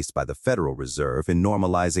challenges faced by the Federal Reserve in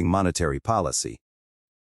normalizing monetary policy.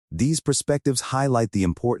 These perspectives highlight the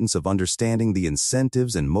importance of understanding the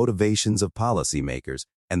incentives and motivations of policymakers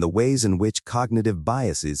and the ways in which cognitive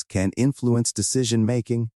biases can influence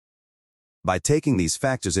decision-making. By taking these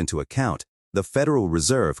factors into account, the Federal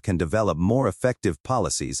Reserve can develop more effective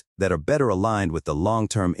policies that are better aligned with the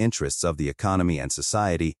long-term interests of the economy and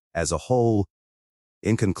society as a whole.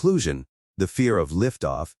 In conclusion, the fear of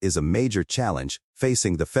liftoff is a major challenge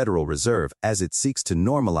facing the Federal Reserve as it seeks to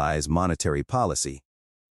normalize monetary policy.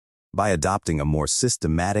 By adopting a more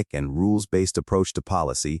systematic and rules-based approach to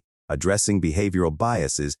policy, addressing behavioral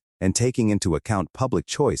biases, and taking into account public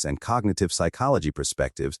choice and cognitive psychology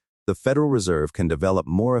perspectives, the Federal Reserve can develop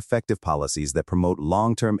more effective policies that promote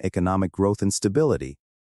long-term economic growth and stability.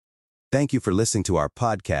 Thank you for listening to our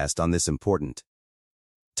podcast on this important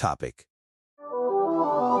topic.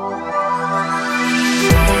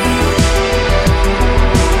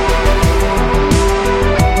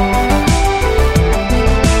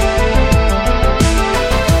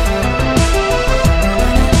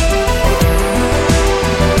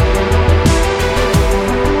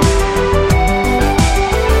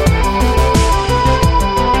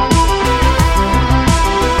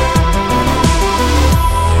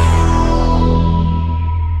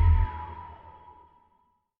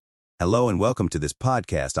 Hello and welcome to this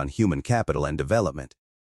podcast on human capital and development.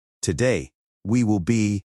 Today, we will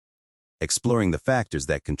be exploring the factors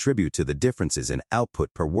that contribute to the differences in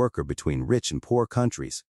output per worker between rich and poor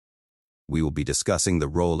countries. We will be discussing the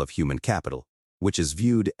role of human capital, which is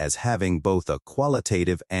viewed as having both a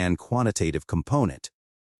qualitative and quantitative component.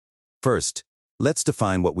 First, let's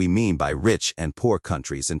define what we mean by rich and poor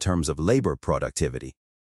countries in terms of labor productivity.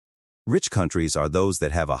 Rich countries are those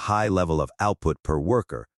that have a high level of output per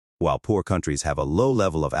worker, while poor countries have a low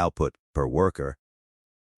level of output per worker.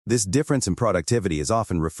 This difference in productivity is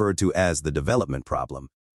often referred to as the development problem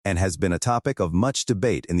and has been a topic of much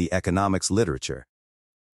debate in the economics literature.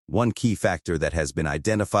 One key factor that has been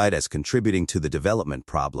identified as contributing to the development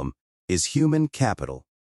problem is human capital.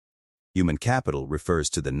 Human capital refers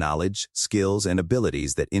to the knowledge, skills, and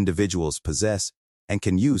abilities that individuals possess and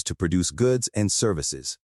can use to produce goods and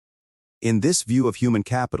services. In this view of human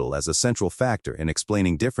capital as a central factor in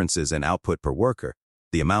explaining differences in output per worker,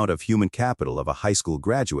 the amount of human capital of a high school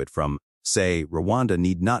graduate from, say, Rwanda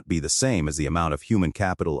need not be the same as the amount of human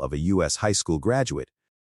capital of a U.S. high school graduate.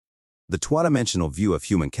 The two-dimensional view of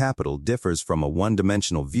human capital differs from a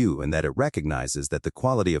one-dimensional view in that it recognizes that the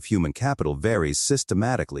quality of human capital varies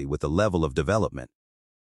systematically with the level of development.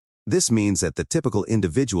 This means that the typical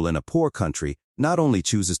individual in a poor country not only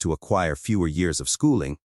chooses to acquire fewer years of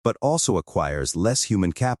schooling, but also acquires less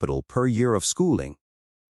human capital per year of schooling.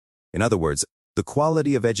 In other words, the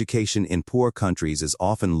quality of education in poor countries is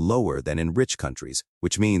often lower than in rich countries,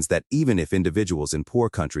 which means that even if individuals in poor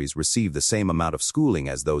countries receive the same amount of schooling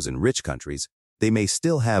as those in rich countries, they may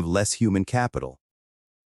still have less human capital.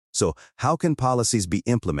 So, how can policies be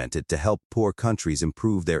implemented to help poor countries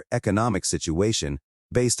improve their economic situation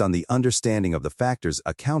based on the understanding of the factors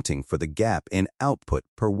accounting for the gap in output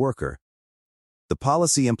per worker? The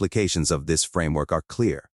policy implications of this framework are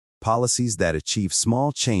clear. Policies that achieve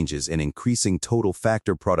small changes in increasing total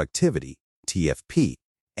factor productivity, TFP,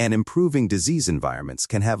 and improving disease environments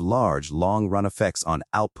can have large, long-run effects on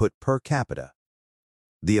output per capita.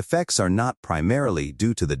 The effects are not primarily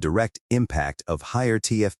due to the direct impact of higher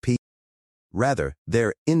TFP. Rather,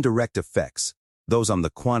 they're indirect effects, those on the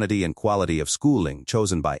quantity and quality of schooling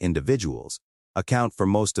chosen by individuals, account for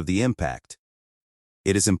most of the impact.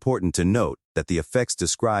 It is important to note that the effects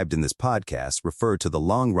described in this podcast refer to the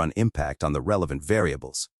long-run impact on the relevant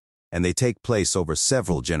variables, and they take place over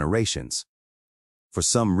several generations. For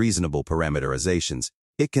some reasonable parameterizations,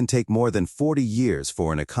 it can take more than 40 years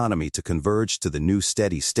for an economy to converge to the new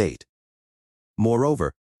steady state.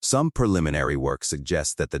 Moreover, some preliminary work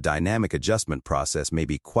suggests that the dynamic adjustment process may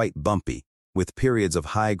be quite bumpy, with periods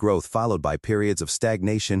of high growth followed by periods of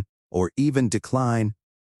stagnation or even decline.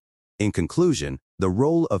 In conclusion, the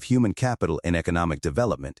role of human capital in economic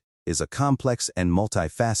development is a complex and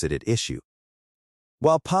multifaceted issue.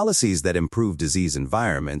 While policies that improve disease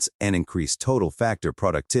environments and increase total factor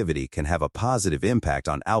productivity can have a positive impact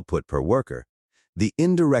on output per worker, the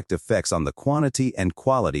indirect effects on the quantity and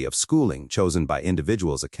quality of schooling chosen by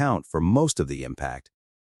individuals account for most of the impact.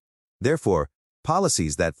 Therefore,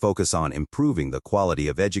 policies that focus on improving the quality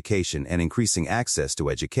of education and increasing access to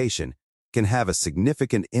education can have a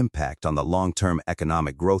significant impact on the long-term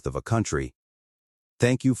economic growth of a country.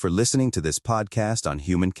 Thank you for listening to this podcast on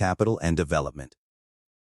human capital and development.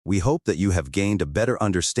 We hope that you have gained a better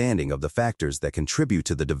understanding of the factors that contribute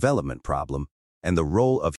to the development problem and the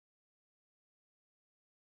role of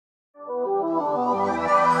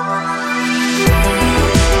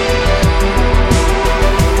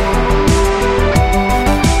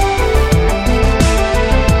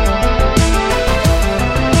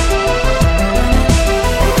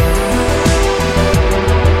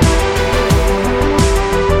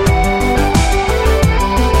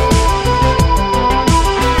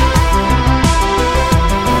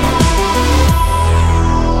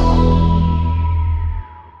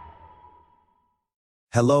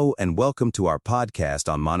Hello and welcome to our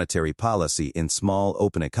podcast on monetary policy in small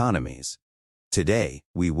open economies. Today,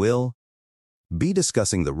 we will be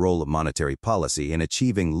discussing the role of monetary policy in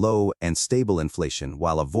achieving low and stable inflation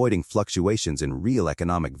while avoiding fluctuations in real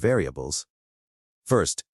economic variables.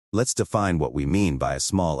 First, let's define what we mean by a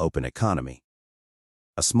small open economy.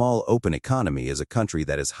 A small open economy is a country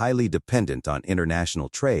that is highly dependent on international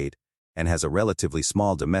trade and has a relatively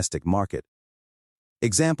small domestic market.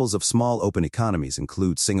 Examples of small open economies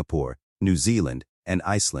include Singapore, New Zealand, and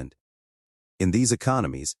Iceland. In these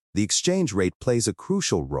economies, the exchange rate plays a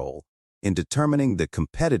crucial role in determining the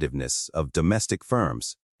competitiveness of domestic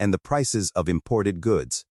firms and the prices of imported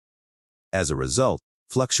goods. As a result,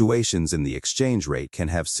 fluctuations in the exchange rate can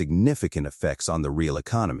have significant effects on the real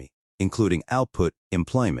economy, including output,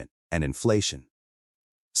 employment, and inflation.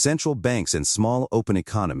 Central banks in small open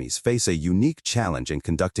economies face a unique challenge in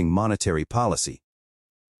conducting monetary policy.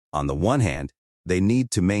 On the one hand, they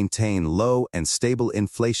need to maintain low and stable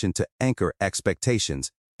inflation to anchor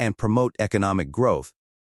expectations and promote economic growth.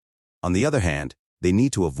 On the other hand, they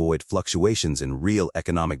need to avoid fluctuations in real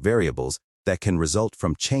economic variables that can result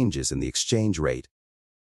from changes in the exchange rate.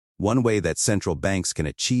 One way that central banks can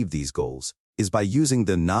achieve these goals is by using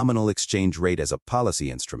the nominal exchange rate as a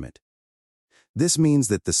policy instrument. This means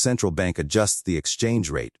that the central bank adjusts the exchange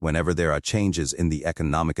rate whenever there are changes in the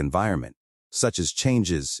economic environment, such as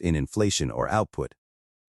changes in inflation or output.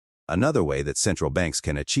 Another way that central banks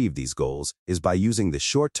can achieve these goals is by using the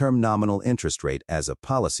short-term nominal interest rate as a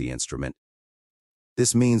policy instrument.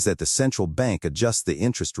 This means that the central bank adjusts the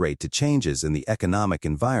interest rate to changes in the economic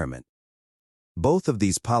environment. Both of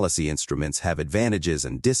these policy instruments have advantages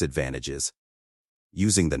and disadvantages.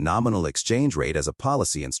 Using the nominal exchange rate as a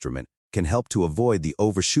policy instrument can help to avoid the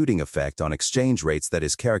overshooting effect on exchange rates that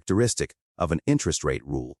is characteristic of an interest rate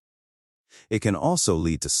rule. It can also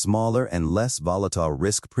lead to smaller and less volatile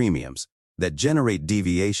risk premiums that generate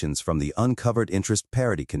deviations from the uncovered interest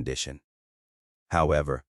parity condition.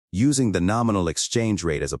 However, using the nominal exchange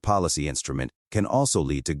rate as a policy instrument can also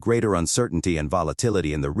lead to greater uncertainty and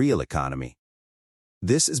volatility in the real economy.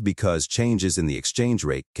 This is because changes in the exchange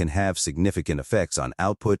rate can have significant effects on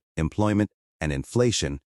output, employment, and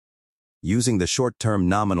inflation. Using the short-term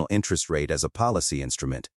nominal interest rate as a policy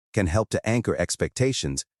instrument can help to anchor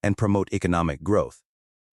expectations and promote economic growth.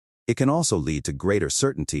 It can also lead to greater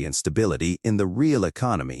certainty and stability in the real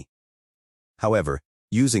economy. However,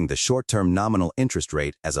 using the short-term nominal interest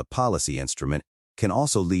rate as a policy instrument can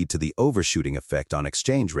also lead to the overshooting effect on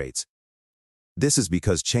exchange rates. This is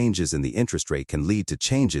because changes in the interest rate can lead to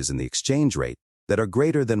changes in the exchange rate that are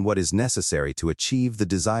greater than what is necessary to achieve the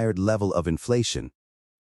desired level of inflation.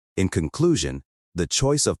 In conclusion, the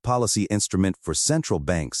choice of policy instrument for central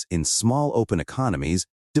banks in small open economies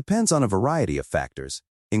depends on a variety of factors,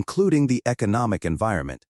 including the economic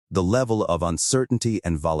environment, the level of uncertainty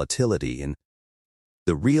and volatility in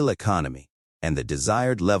the real economy, and the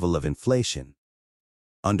desired level of inflation.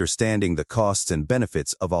 Understanding the costs and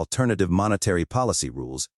benefits of alternative monetary policy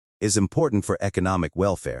rules is important for economic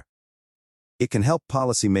welfare. It can help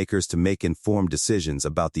policymakers to make informed decisions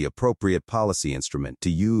about the appropriate policy instrument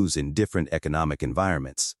to use in different economic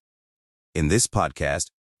environments. In this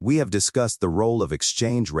podcast, we have discussed the role of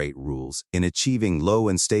exchange rate rules in achieving low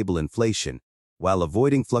and stable inflation while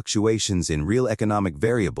avoiding fluctuations in real economic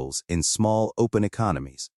variables in small open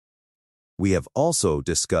economies. We have also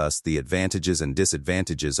discussed the advantages and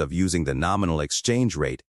disadvantages of using the nominal exchange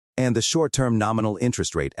rate and the short-term nominal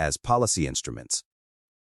interest rate as policy instruments.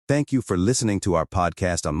 Thank you for listening to our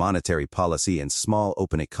podcast on monetary policy in small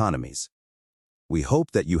open economies. We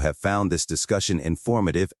hope that you have found this discussion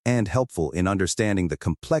informative and helpful in understanding the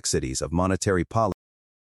complexities of monetary policy.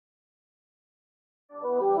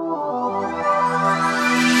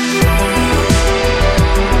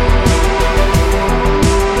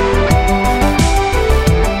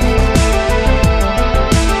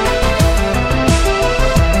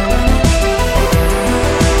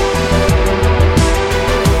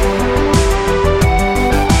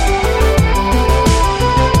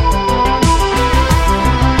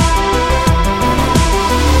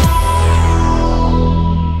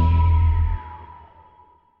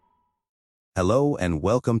 Hello and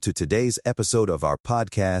welcome to today's episode of our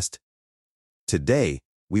podcast. Today,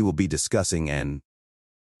 we will be discussing an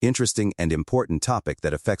interesting and important topic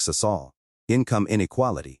that affects us all: income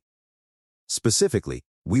inequality. Specifically,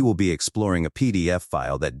 we will be exploring a PDF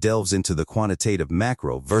file that delves into the quantitative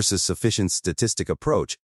macro versus sufficient statistic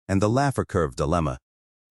approach and the Laffer curve dilemma.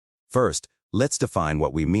 First, let's define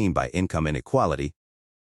what we mean by income inequality.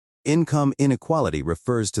 Income inequality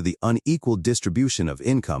refers to the unequal distribution of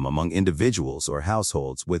income among individuals or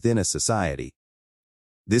households within a society.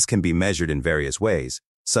 This can be measured in various ways,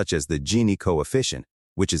 such as the Gini coefficient,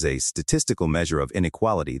 which is a statistical measure of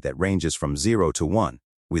inequality that ranges from 0 to 1,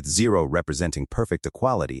 with 0 representing perfect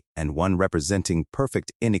equality and 1 representing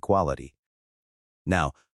perfect inequality.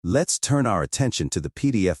 Now, let's turn our attention to the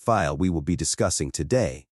PDF file we will be discussing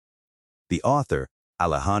today. The author,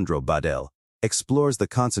 Alejandro Badel, explores the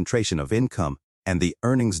concentration of income and the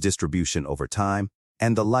earnings distribution over time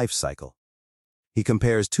and the life cycle. He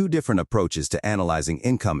compares two different approaches to analyzing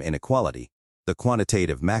income inequality: the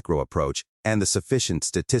quantitative macro approach and the sufficient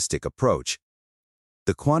statistic approach.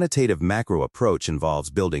 The quantitative macro approach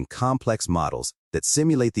involves building complex models that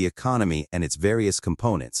simulate the economy and its various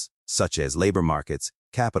components, such as labor markets,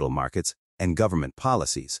 capital markets, and government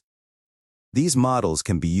policies. These models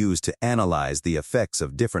can be used to analyze the effects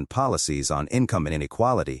of different policies on income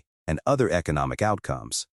inequality and other economic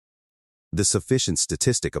outcomes. The sufficient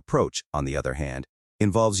statistic approach, on the other hand,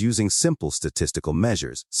 involves using simple statistical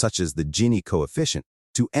measures, such as the Gini coefficient,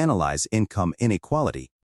 to analyze income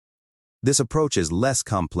inequality. This approach is less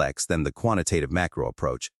complex than the quantitative macro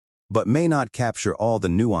approach, but may not capture all the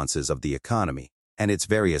nuances of the economy and its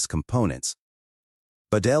various components.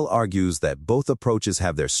 Badel argues that both approaches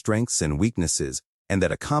have their strengths and weaknesses, and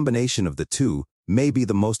that a combination of the two may be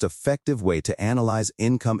the most effective way to analyze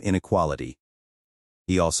income inequality.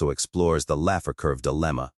 He also explores the Laffer curve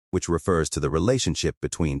dilemma, which refers to the relationship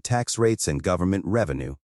between tax rates and government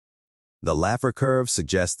revenue. The Laffer curve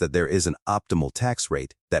suggests that there is an optimal tax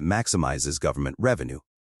rate that maximizes government revenue,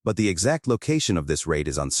 but the exact location of this rate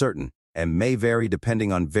is uncertain and may vary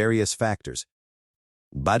depending on various factors.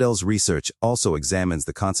 Badel's research also examines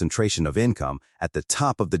the concentration of income at the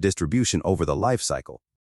top of the distribution over the life cycle.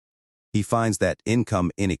 He finds that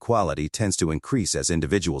income inequality tends to increase as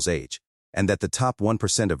individuals age, and that the top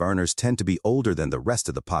 1% of earners tend to be older than the rest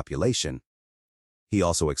of the population. He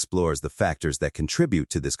also explores the factors that contribute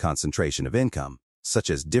to this concentration of income, such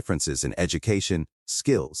as differences in education,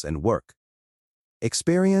 skills, and work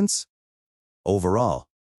experience. Overall,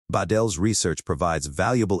 Badel's research provides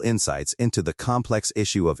valuable insights into the complex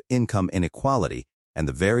issue of income inequality and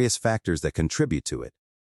the various factors that contribute to it.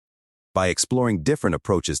 By exploring different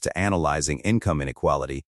approaches to analyzing income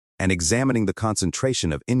inequality and examining the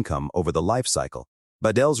concentration of income over the life cycle,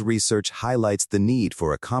 Badel's research highlights the need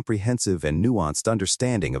for a comprehensive and nuanced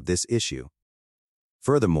understanding of this issue.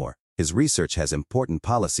 Furthermore, his research has important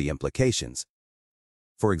policy implications.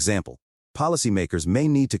 For example, policymakers may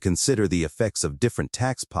need to consider the effects of different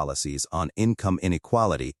tax policies on income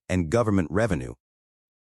inequality and government revenue.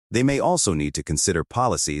 They may also need to consider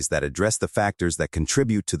policies that address the factors that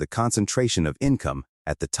contribute to the concentration of income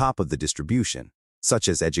at the top of the distribution, such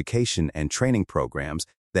as education and training programs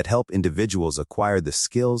that help individuals acquire the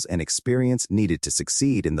skills and experience needed to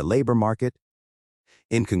succeed in the labor market.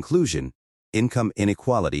 In conclusion, income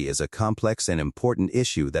inequality is a complex and important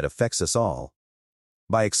issue that affects us all.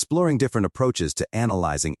 By exploring different approaches to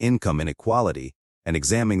analyzing income inequality and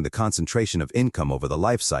examining the concentration of income over the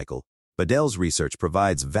life cycle, Badel's research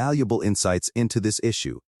provides valuable insights into this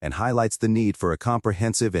issue and highlights the need for a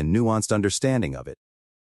comprehensive and nuanced understanding of it.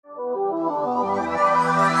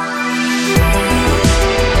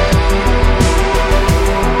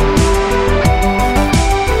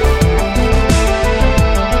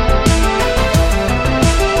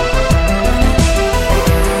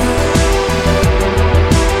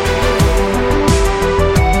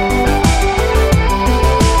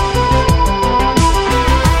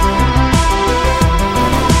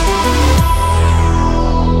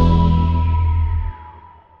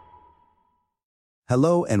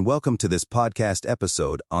 Hello and welcome to this podcast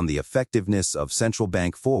episode on the effectiveness of central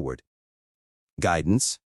bank forward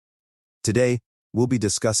guidance. Today, we'll be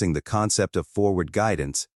discussing the concept of forward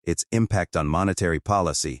guidance, its impact on monetary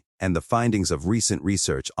policy, and the findings of recent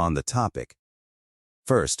research on the topic.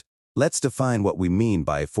 First, let's define what we mean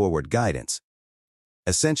by forward guidance.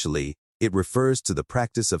 Essentially, it refers to the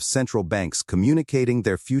practice of central banks communicating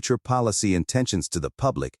their future policy intentions to the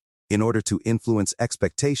public in order to influence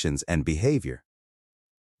expectations and behavior.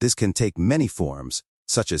 This can take many forms,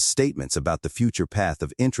 such as statements about the future path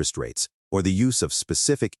of interest rates or the use of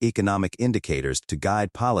specific economic indicators to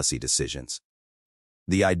guide policy decisions.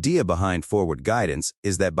 The idea behind forward guidance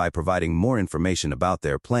is that by providing more information about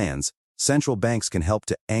their plans, central banks can help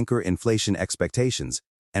to anchor inflation expectations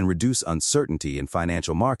and reduce uncertainty in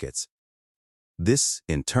financial markets. This,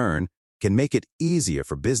 in turn, can make it easier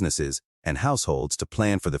for businesses and households to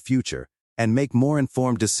plan for the future and make more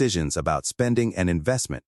informed decisions about spending and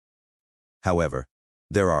investment. However,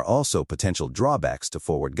 there are also potential drawbacks to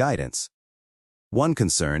forward guidance. One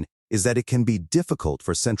concern is that it can be difficult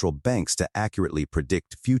for central banks to accurately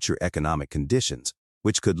predict future economic conditions,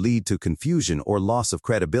 which could lead to confusion or loss of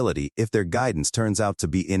credibility if their guidance turns out to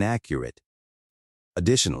be inaccurate.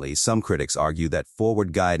 Additionally, some critics argue that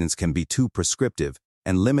forward guidance can be too prescriptive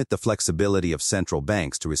and limit the flexibility of central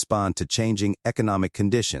banks to respond to changing economic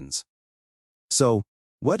conditions. So,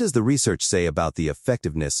 what does the research say about the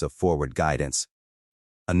effectiveness of forward guidance?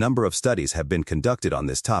 A number of studies have been conducted on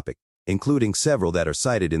this topic, including several that are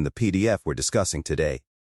cited in the PDF we're discussing today.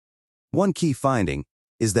 One key finding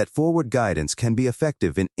is that forward guidance can be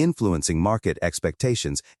effective in influencing market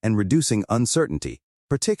expectations and reducing uncertainty,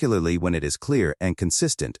 particularly when it is clear and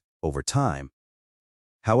consistent over time.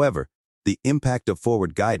 However, the impact of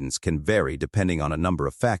forward guidance can vary depending on a number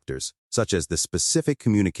of factors, such as the specific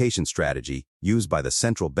communication strategy used by the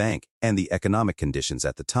central bank and the economic conditions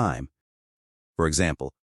at the time. For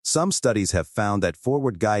example, some studies have found that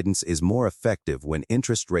forward guidance is more effective when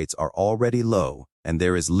interest rates are already low and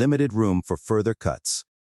there is limited room for further cuts.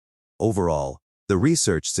 Overall, the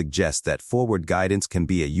research suggests that forward guidance can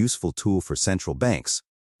be a useful tool for central banks,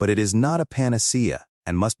 but it is not a panacea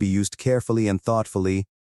and must be used carefully and thoughtfully.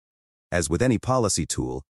 As with any policy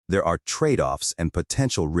tool, there are trade-offs and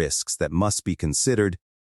potential risks that must be considered.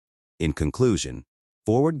 In conclusion,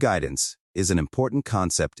 forward guidance is an important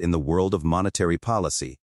concept in the world of monetary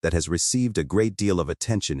policy that has received a great deal of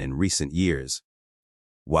attention in recent years.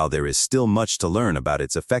 While there is still much to learn about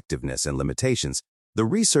its effectiveness and limitations, the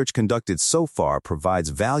research conducted so far provides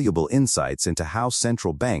valuable insights into how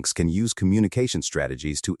central banks can use communication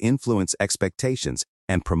strategies to influence expectations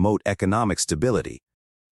and promote economic stability.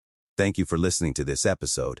 Thank you for listening to this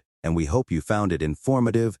episode, and we hope you found it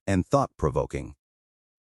informative and thought-provoking.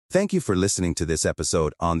 Thank you for listening to this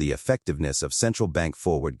episode on the effectiveness of central bank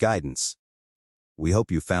forward guidance. We hope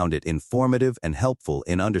you found it informative and helpful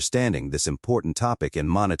in understanding this important topic in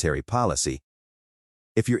monetary policy.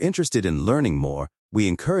 If you're interested in learning more, we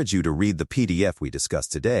encourage you to read the PDF we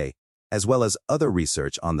discussed today, as well as other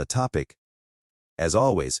research on the topic. As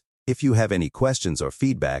always, if you have any questions or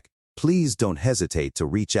feedback, please don't hesitate to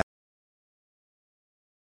reach out.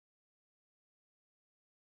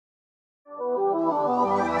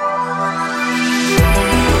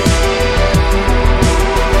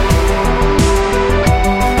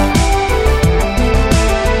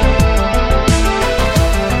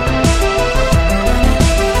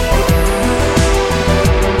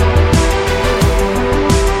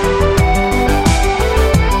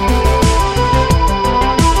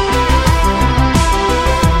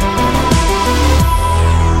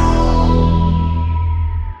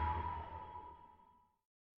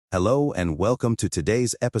 Hello and welcome to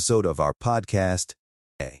today's episode of our podcast.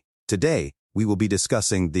 Today, we will be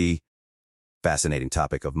discussing the fascinating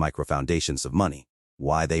topic of microfoundations of money,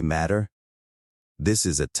 why they matter. This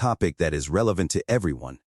is a topic that is relevant to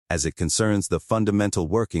everyone, as it concerns the fundamental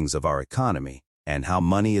workings of our economy and how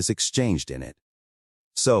money is exchanged in it.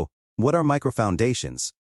 So, what are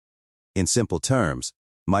microfoundations? In simple terms,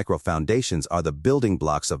 microfoundations are the building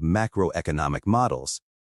blocks of macroeconomic models.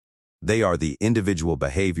 They are the individual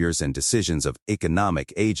behaviors and decisions of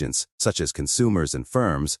economic agents, such as consumers and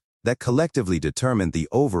firms, that collectively determine the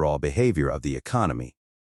overall behavior of the economy.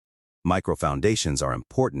 Microfoundations are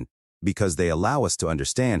important because they allow us to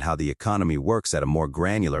understand how the economy works at a more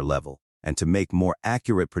granular level and to make more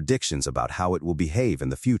accurate predictions about how it will behave in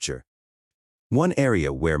the future. One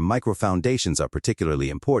area where microfoundations are particularly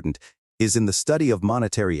important is in the study of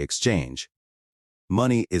monetary exchange.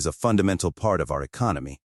 Money is a fundamental part of our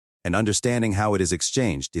economy, and understanding how it is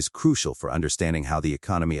exchanged is crucial for understanding how the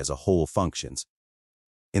economy as a whole functions.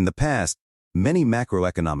 In the past, Many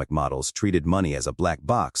macroeconomic models treated money as a black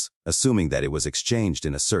box, assuming that it was exchanged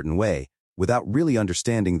in a certain way, without really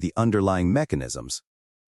understanding the underlying mechanisms.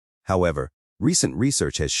 However, recent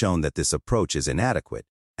research has shown that this approach is inadequate,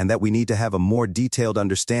 and that we need to have a more detailed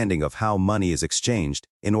understanding of how money is exchanged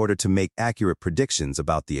in order to make accurate predictions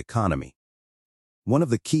about the economy. One of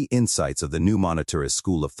the key insights of the new monetarist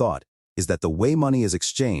school of thought is that the way money is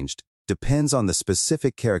exchanged depends on the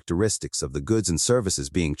specific characteristics of the goods and services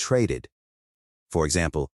being traded. For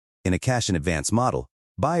example, in a cash-in-advance model,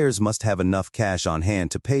 buyers must have enough cash on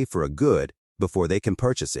hand to pay for a good before they can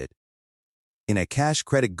purchase it. In a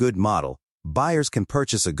cash-credit good model, buyers can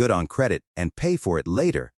purchase a good on credit and pay for it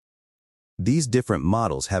later. These different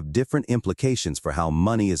models have different implications for how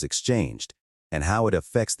money is exchanged and how it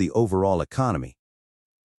affects the overall economy.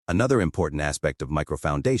 Another important aspect of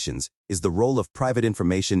microfoundations is the role of private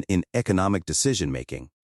information in economic decision-making.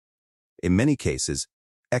 In many cases,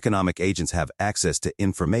 economic agents have access to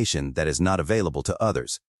information that is not available to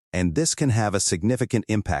others, and this can have a significant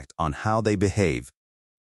impact on how they behave.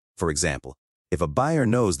 For example, if a buyer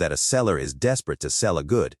knows that a seller is desperate to sell a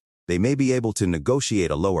good, they may be able to negotiate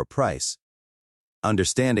a lower price.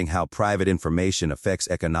 Understanding how private information affects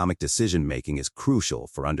economic decision-making is crucial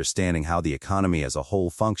for understanding how the economy as a whole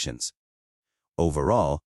functions.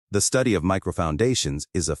 Overall, the study of microfoundations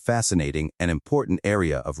is a fascinating and important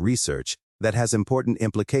area of research that has important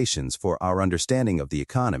implications for our understanding of the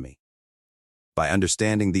economy. By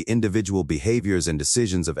understanding the individual behaviors and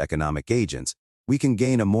decisions of economic agents, we can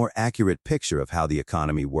gain a more accurate picture of how the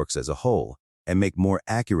economy works as a whole and make more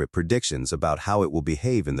accurate predictions about how it will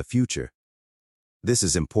behave in the future. This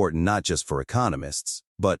is important not just for economists,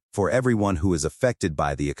 but for everyone who is affected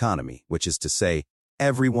by the economy, which is to say,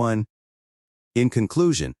 everyone. In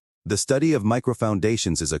conclusion, the study of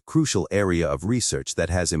microfoundations is a crucial area of research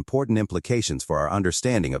that has important implications for our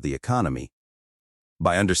understanding of the economy.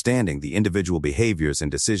 By understanding the individual behaviors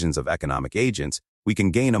and decisions of economic agents, we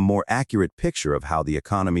can gain a more accurate picture of how the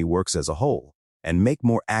economy works as a whole and make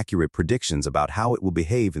more accurate predictions about how it will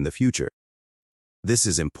behave in the future. This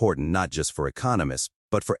is important not just for economists,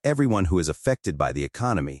 but for everyone who is affected by the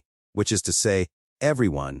economy, which is to say,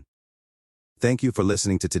 everyone. Thank you for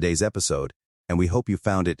listening to today's episode, and we hope you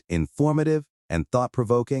found it informative and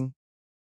thought-provoking.